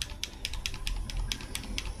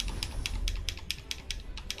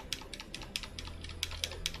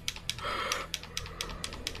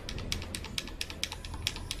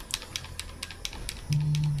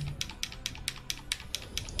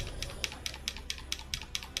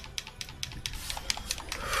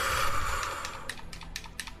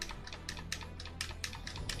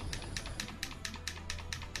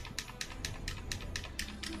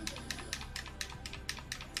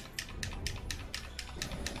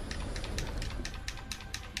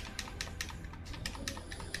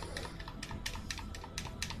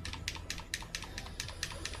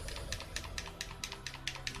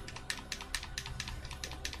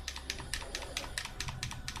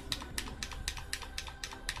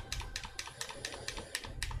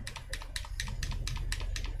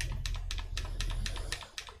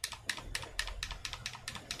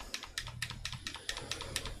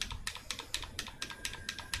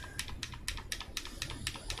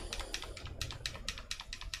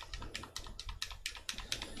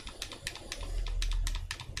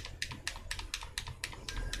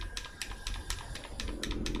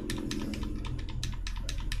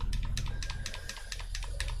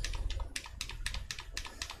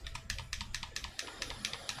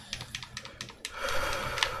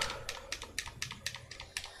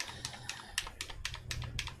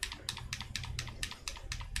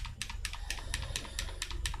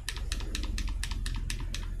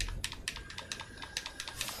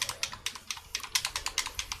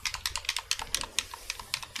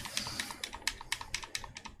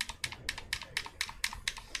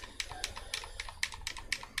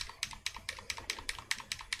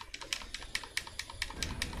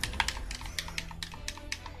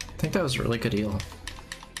 I think that was a really good heal.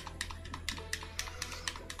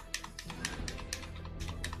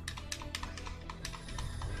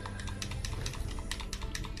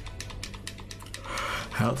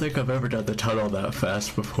 I don't think I've ever done the tunnel that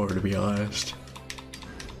fast before, to be honest.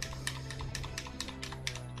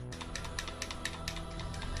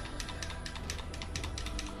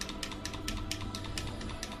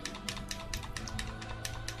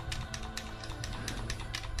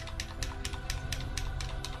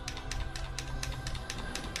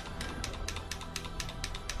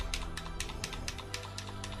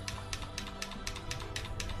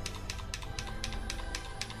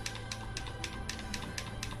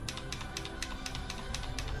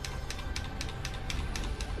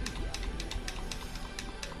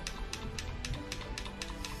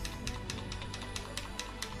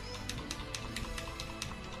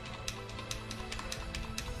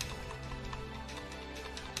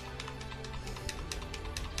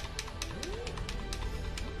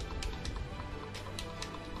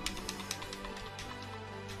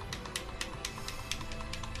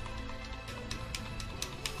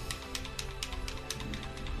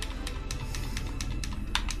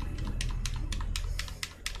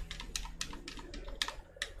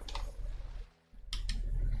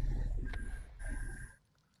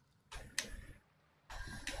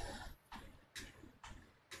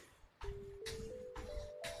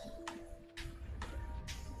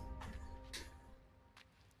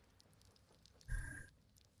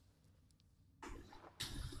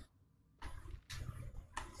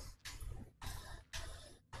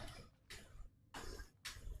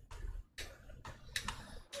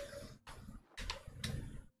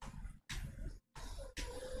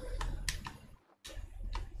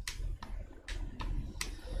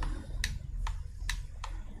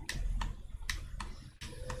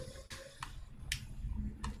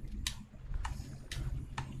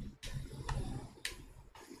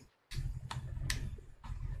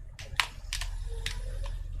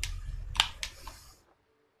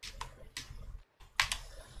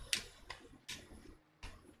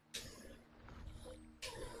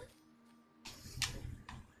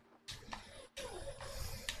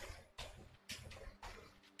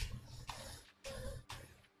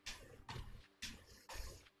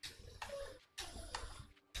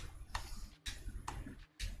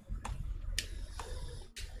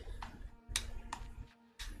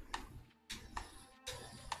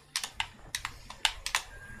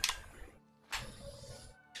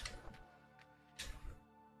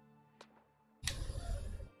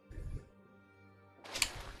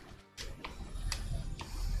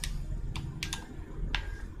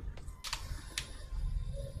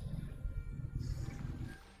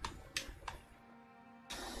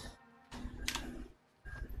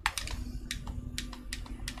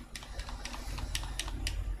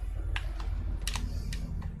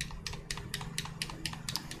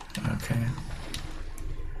 Okay.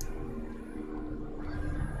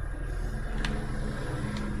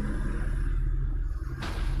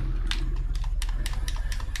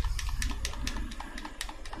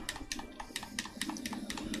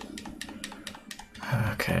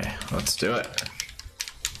 Okay, let's do it.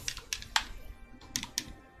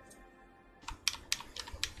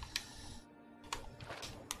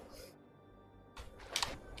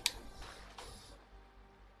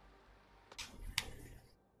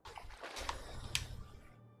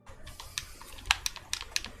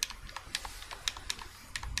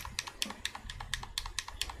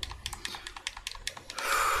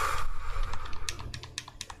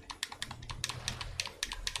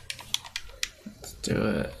 Do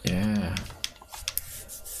it, yeah.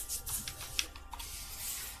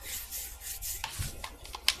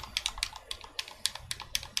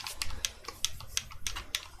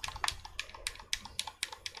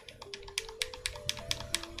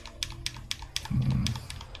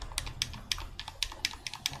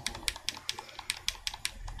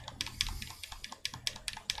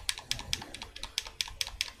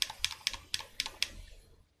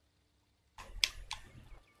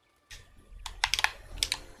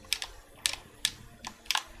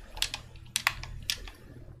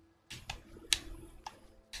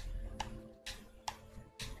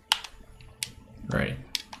 Right.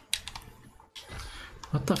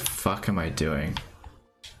 What the fuck am I doing?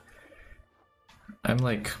 I'm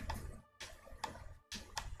like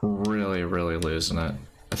really losing it.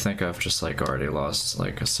 I think I've just like already lost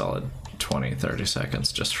like a solid 20-30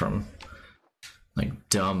 seconds just from like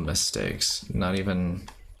dumb mistakes. Not even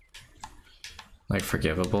like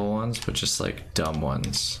forgivable ones, but just like dumb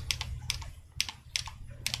ones.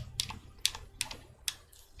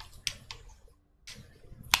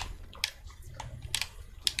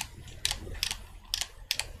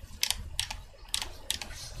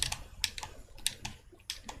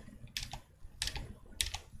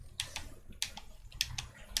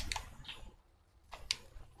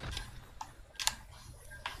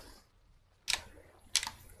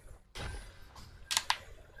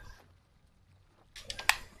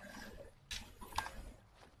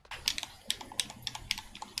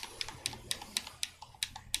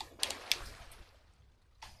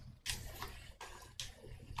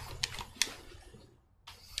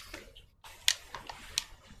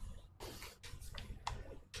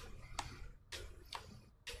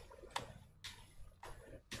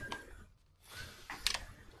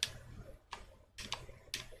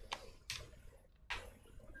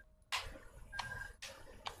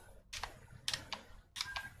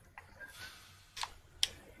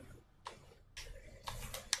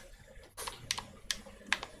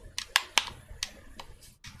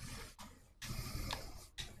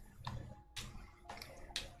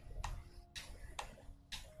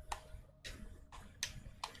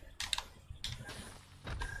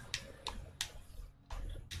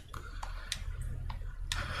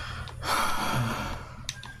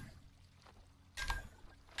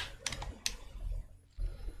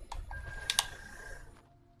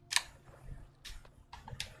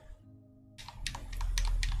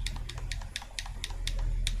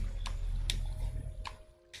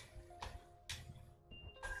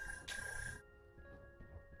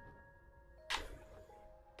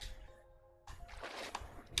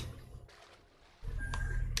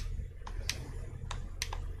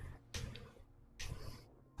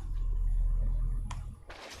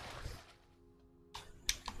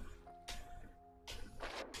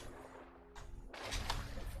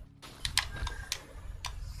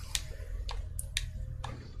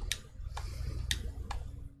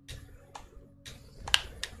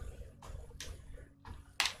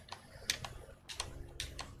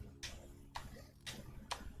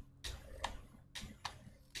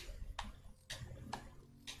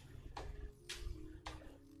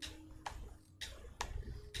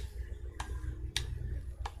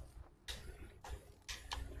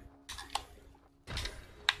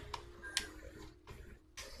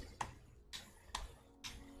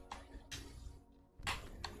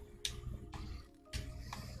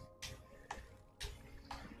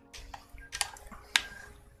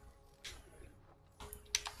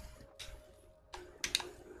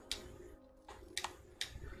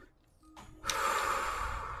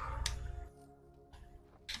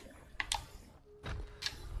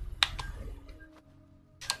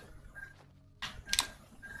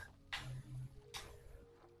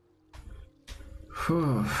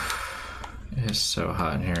 Whew. It is so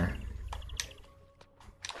hot in here.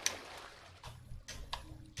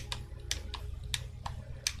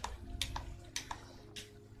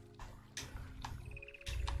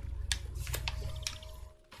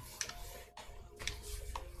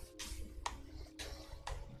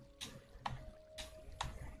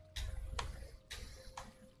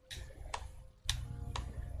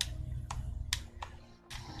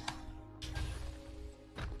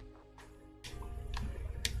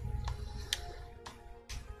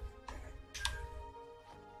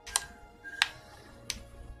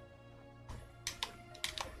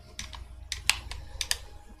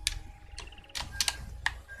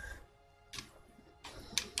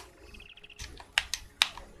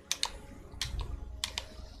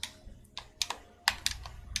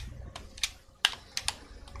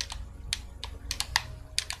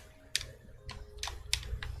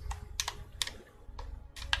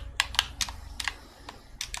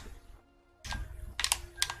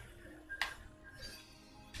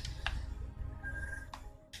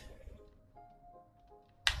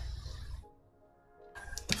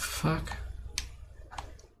 fuck?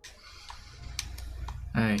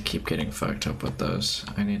 I keep getting fucked up with those.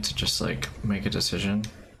 I need to just like make a decision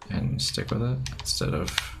and stick with it instead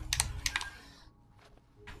of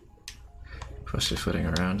pussyfooting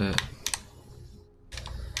around it.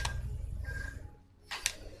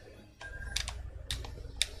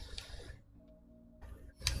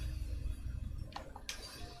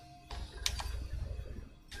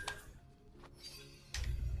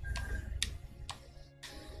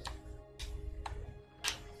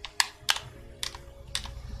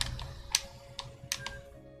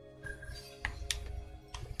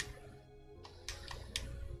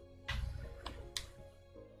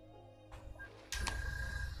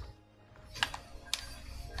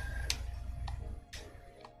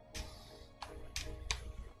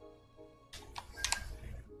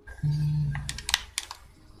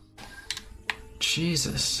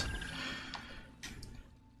 Jesus.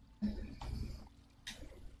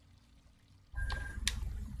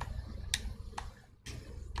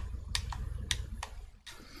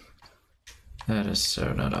 That is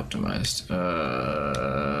so not optimized.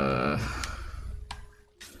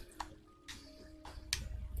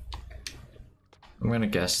 I'm gonna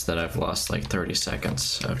guess that I've lost like 30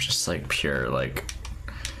 seconds of just like pure like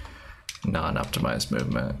non-optimized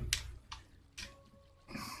movement.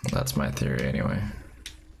 That's my theory anyway.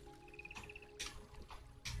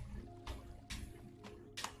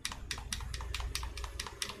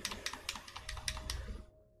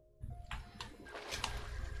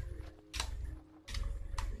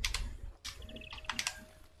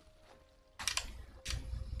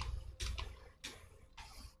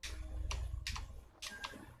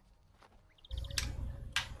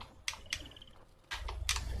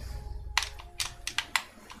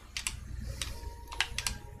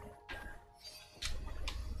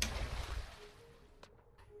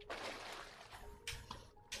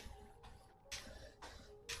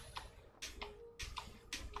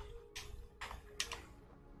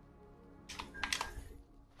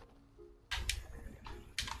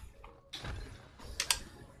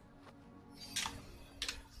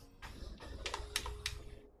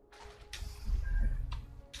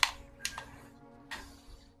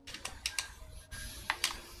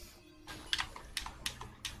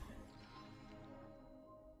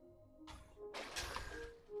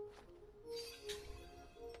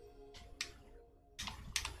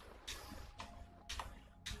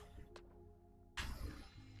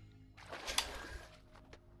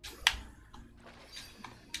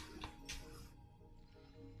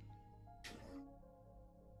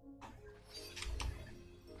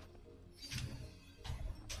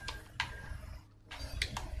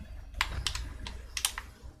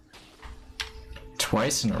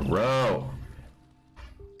 Twice in a row.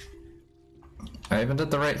 I even did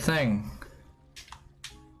the right thing.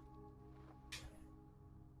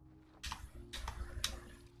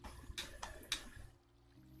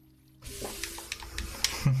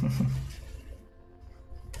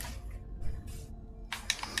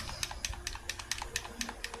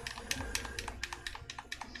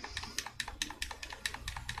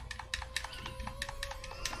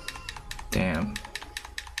 Damn.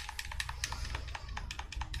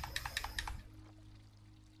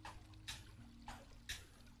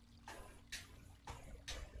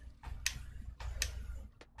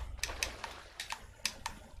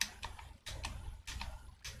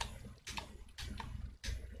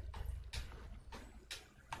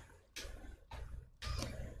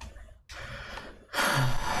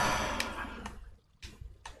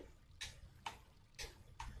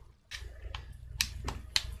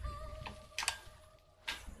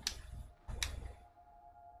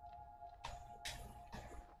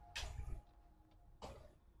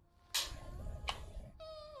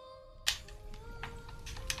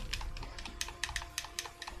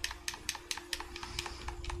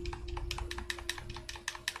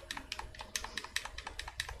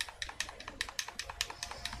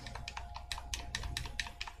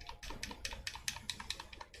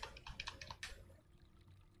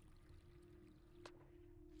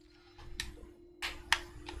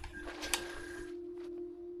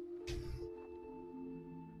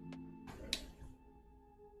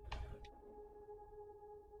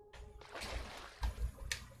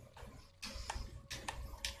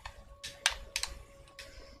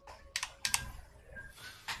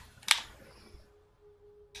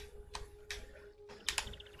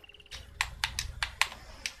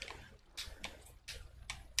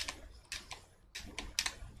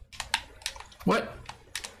 What?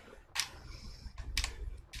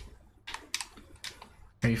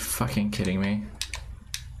 Are you fucking kidding me?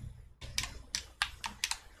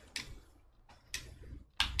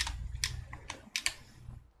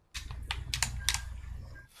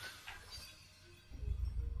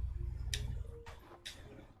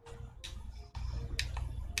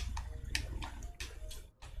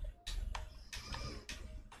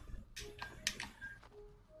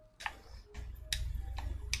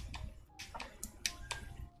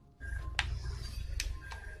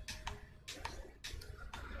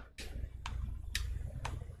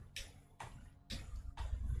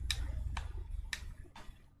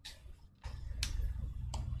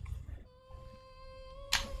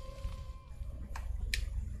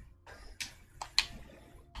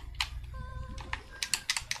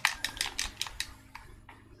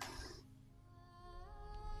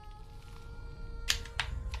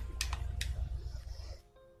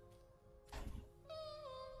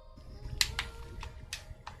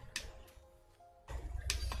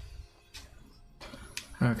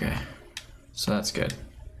 Okay, so that's good.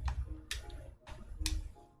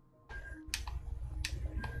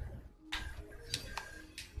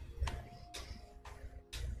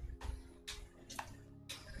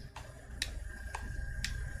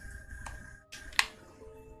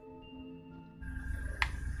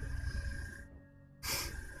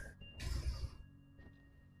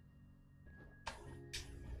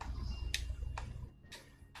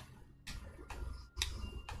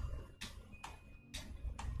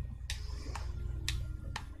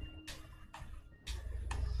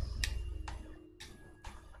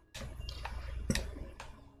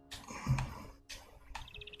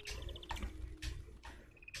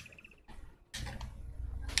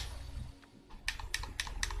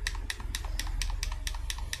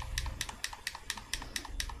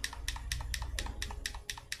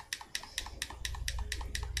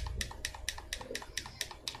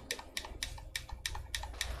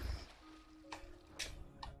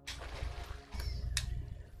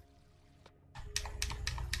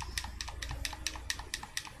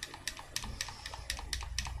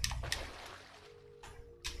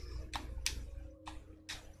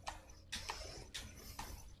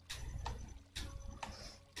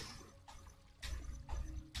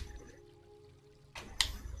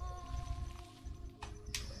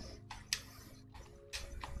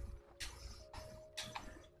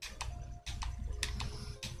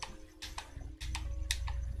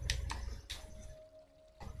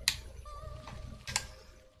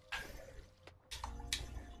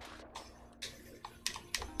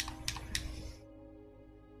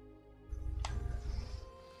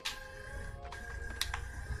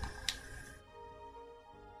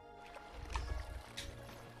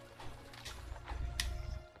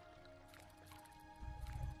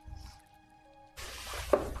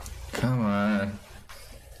 Come on.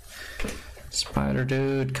 Spider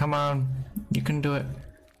dude, come on. You can do it.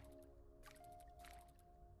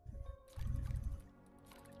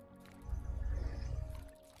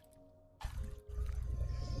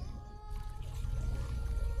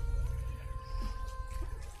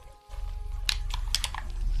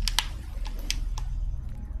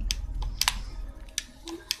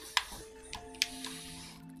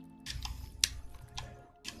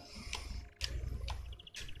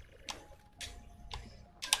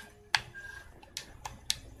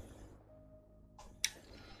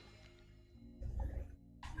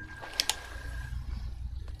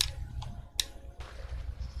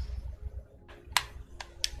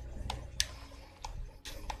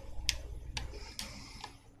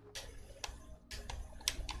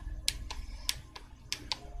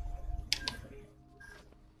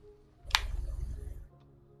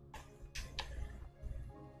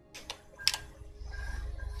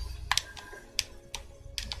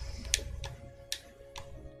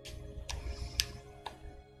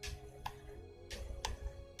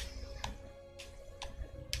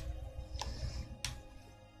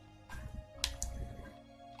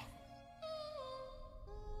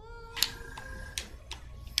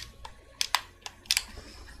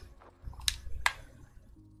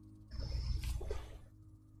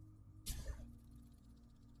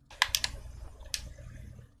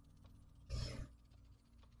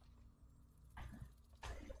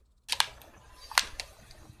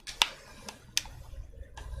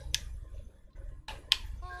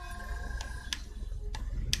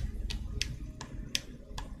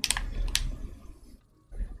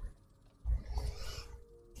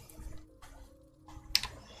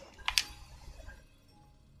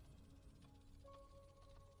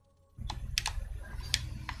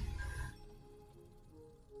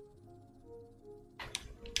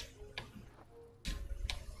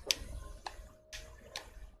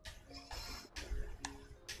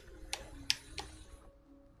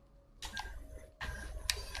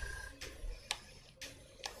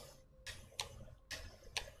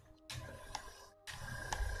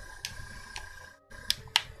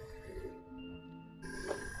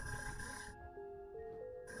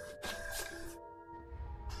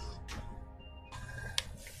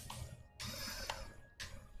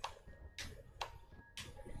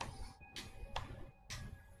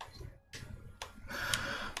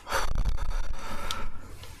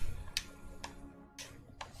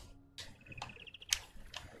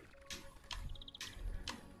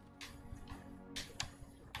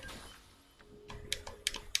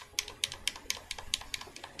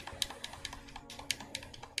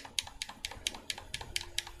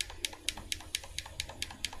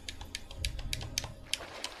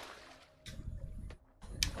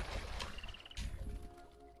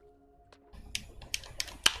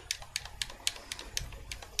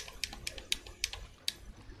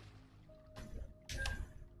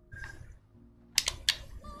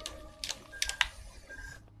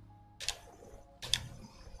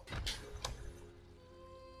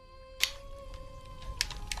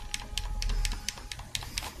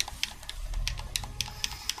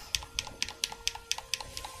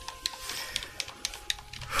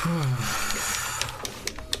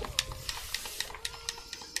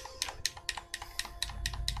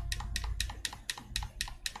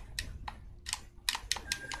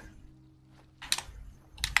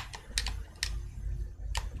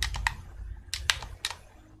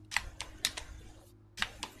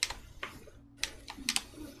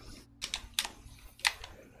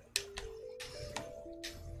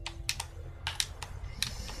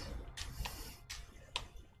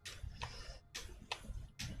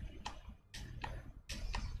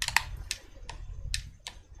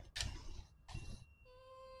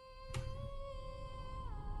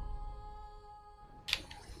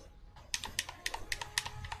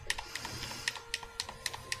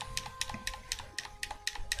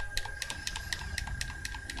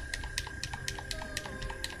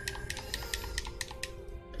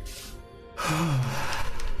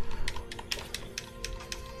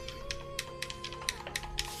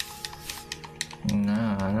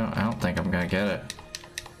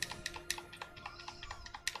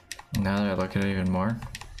 Now that I look at it even more.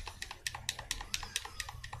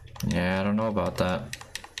 Yeah, I don't know about that.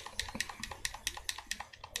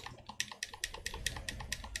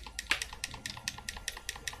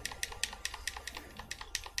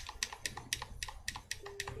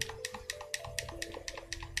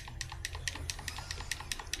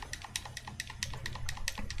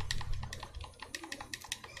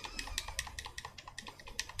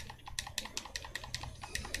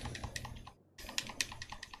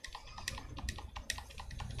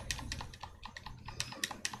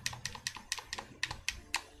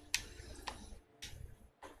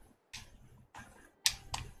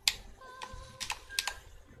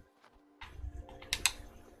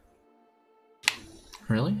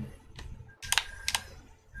 Really?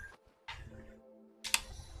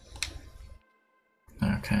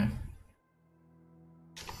 Okay.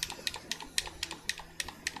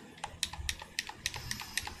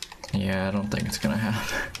 Yeah, I don't think it's gonna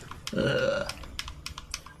happen. Ugh.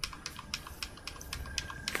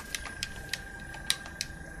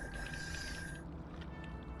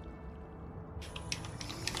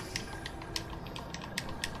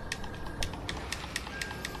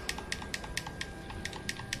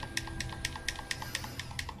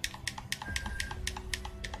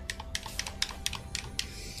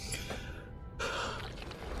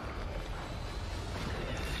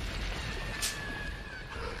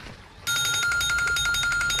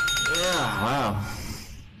 Yeah, wow.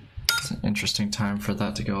 It's an interesting time for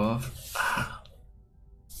that to go off.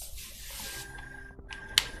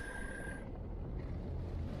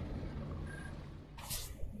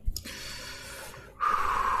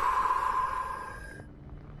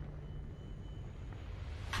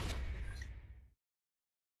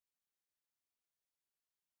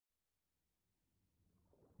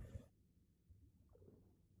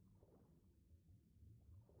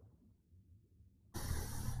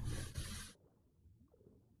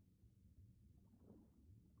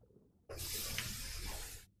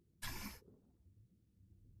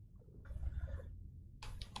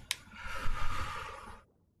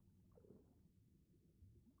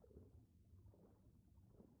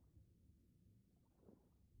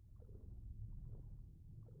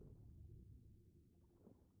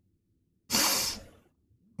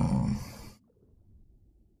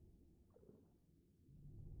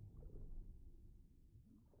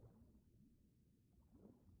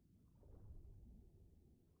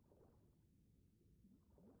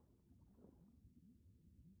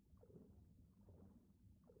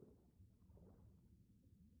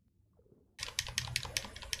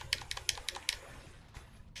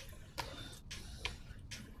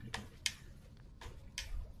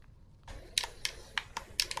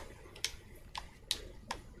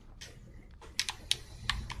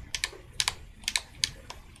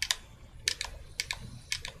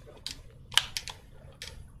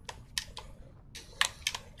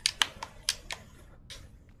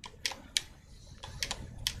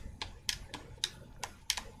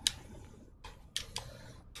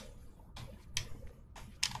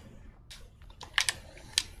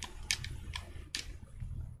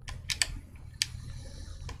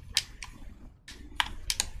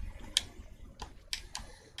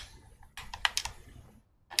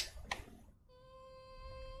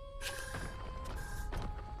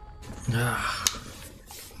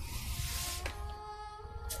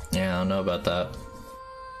 Yeah, I don't know about that.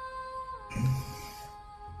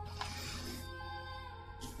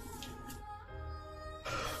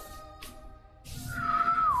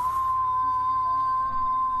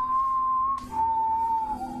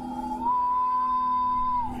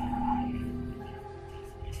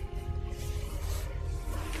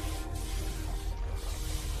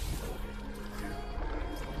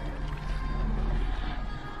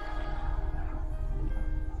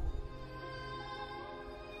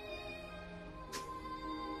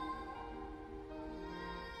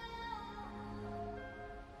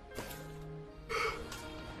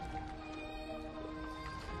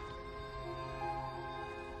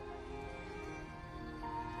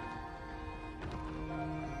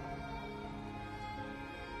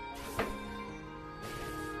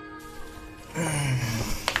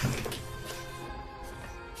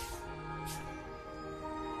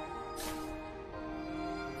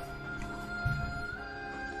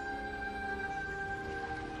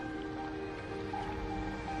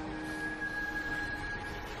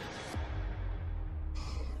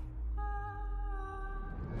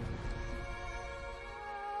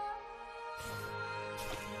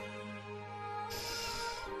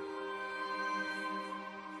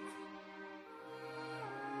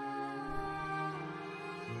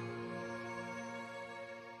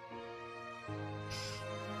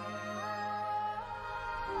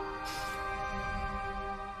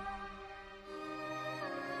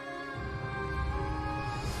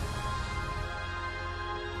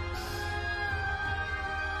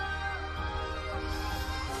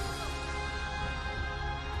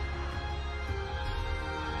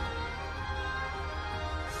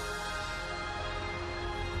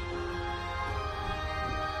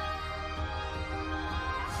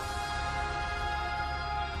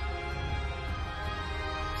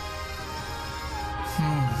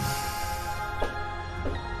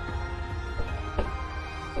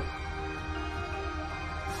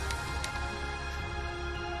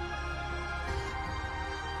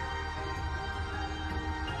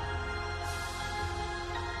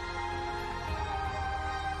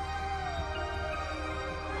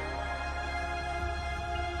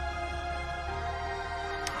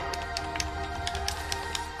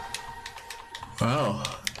 Wow.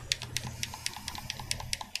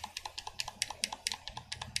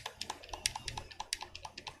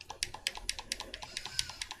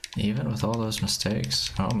 Even with all those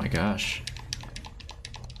mistakes, oh my gosh.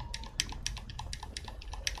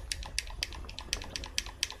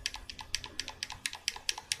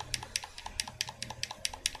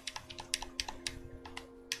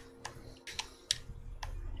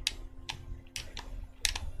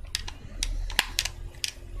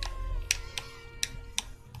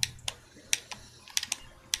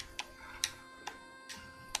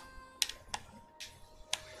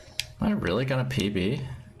 Am I really gonna PB?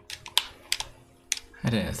 I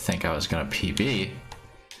didn't think I was gonna PB.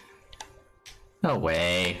 No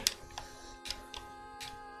way.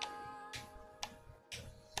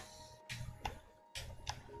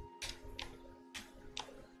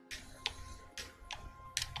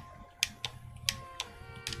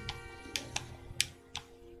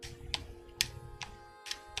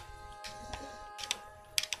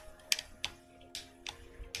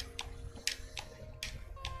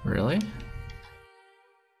 Really?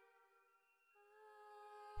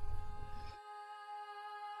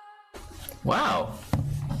 Wow.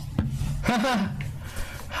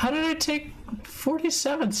 How did it take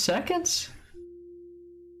 47 seconds?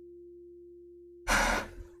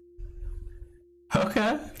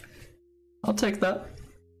 Okay. I'll take that.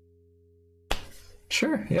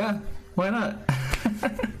 Sure, yeah. Why not?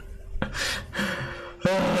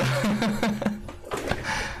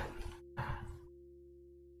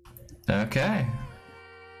 Okay.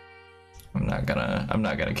 I'm not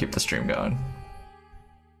gonna keep the stream going.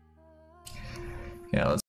 Yeah, let's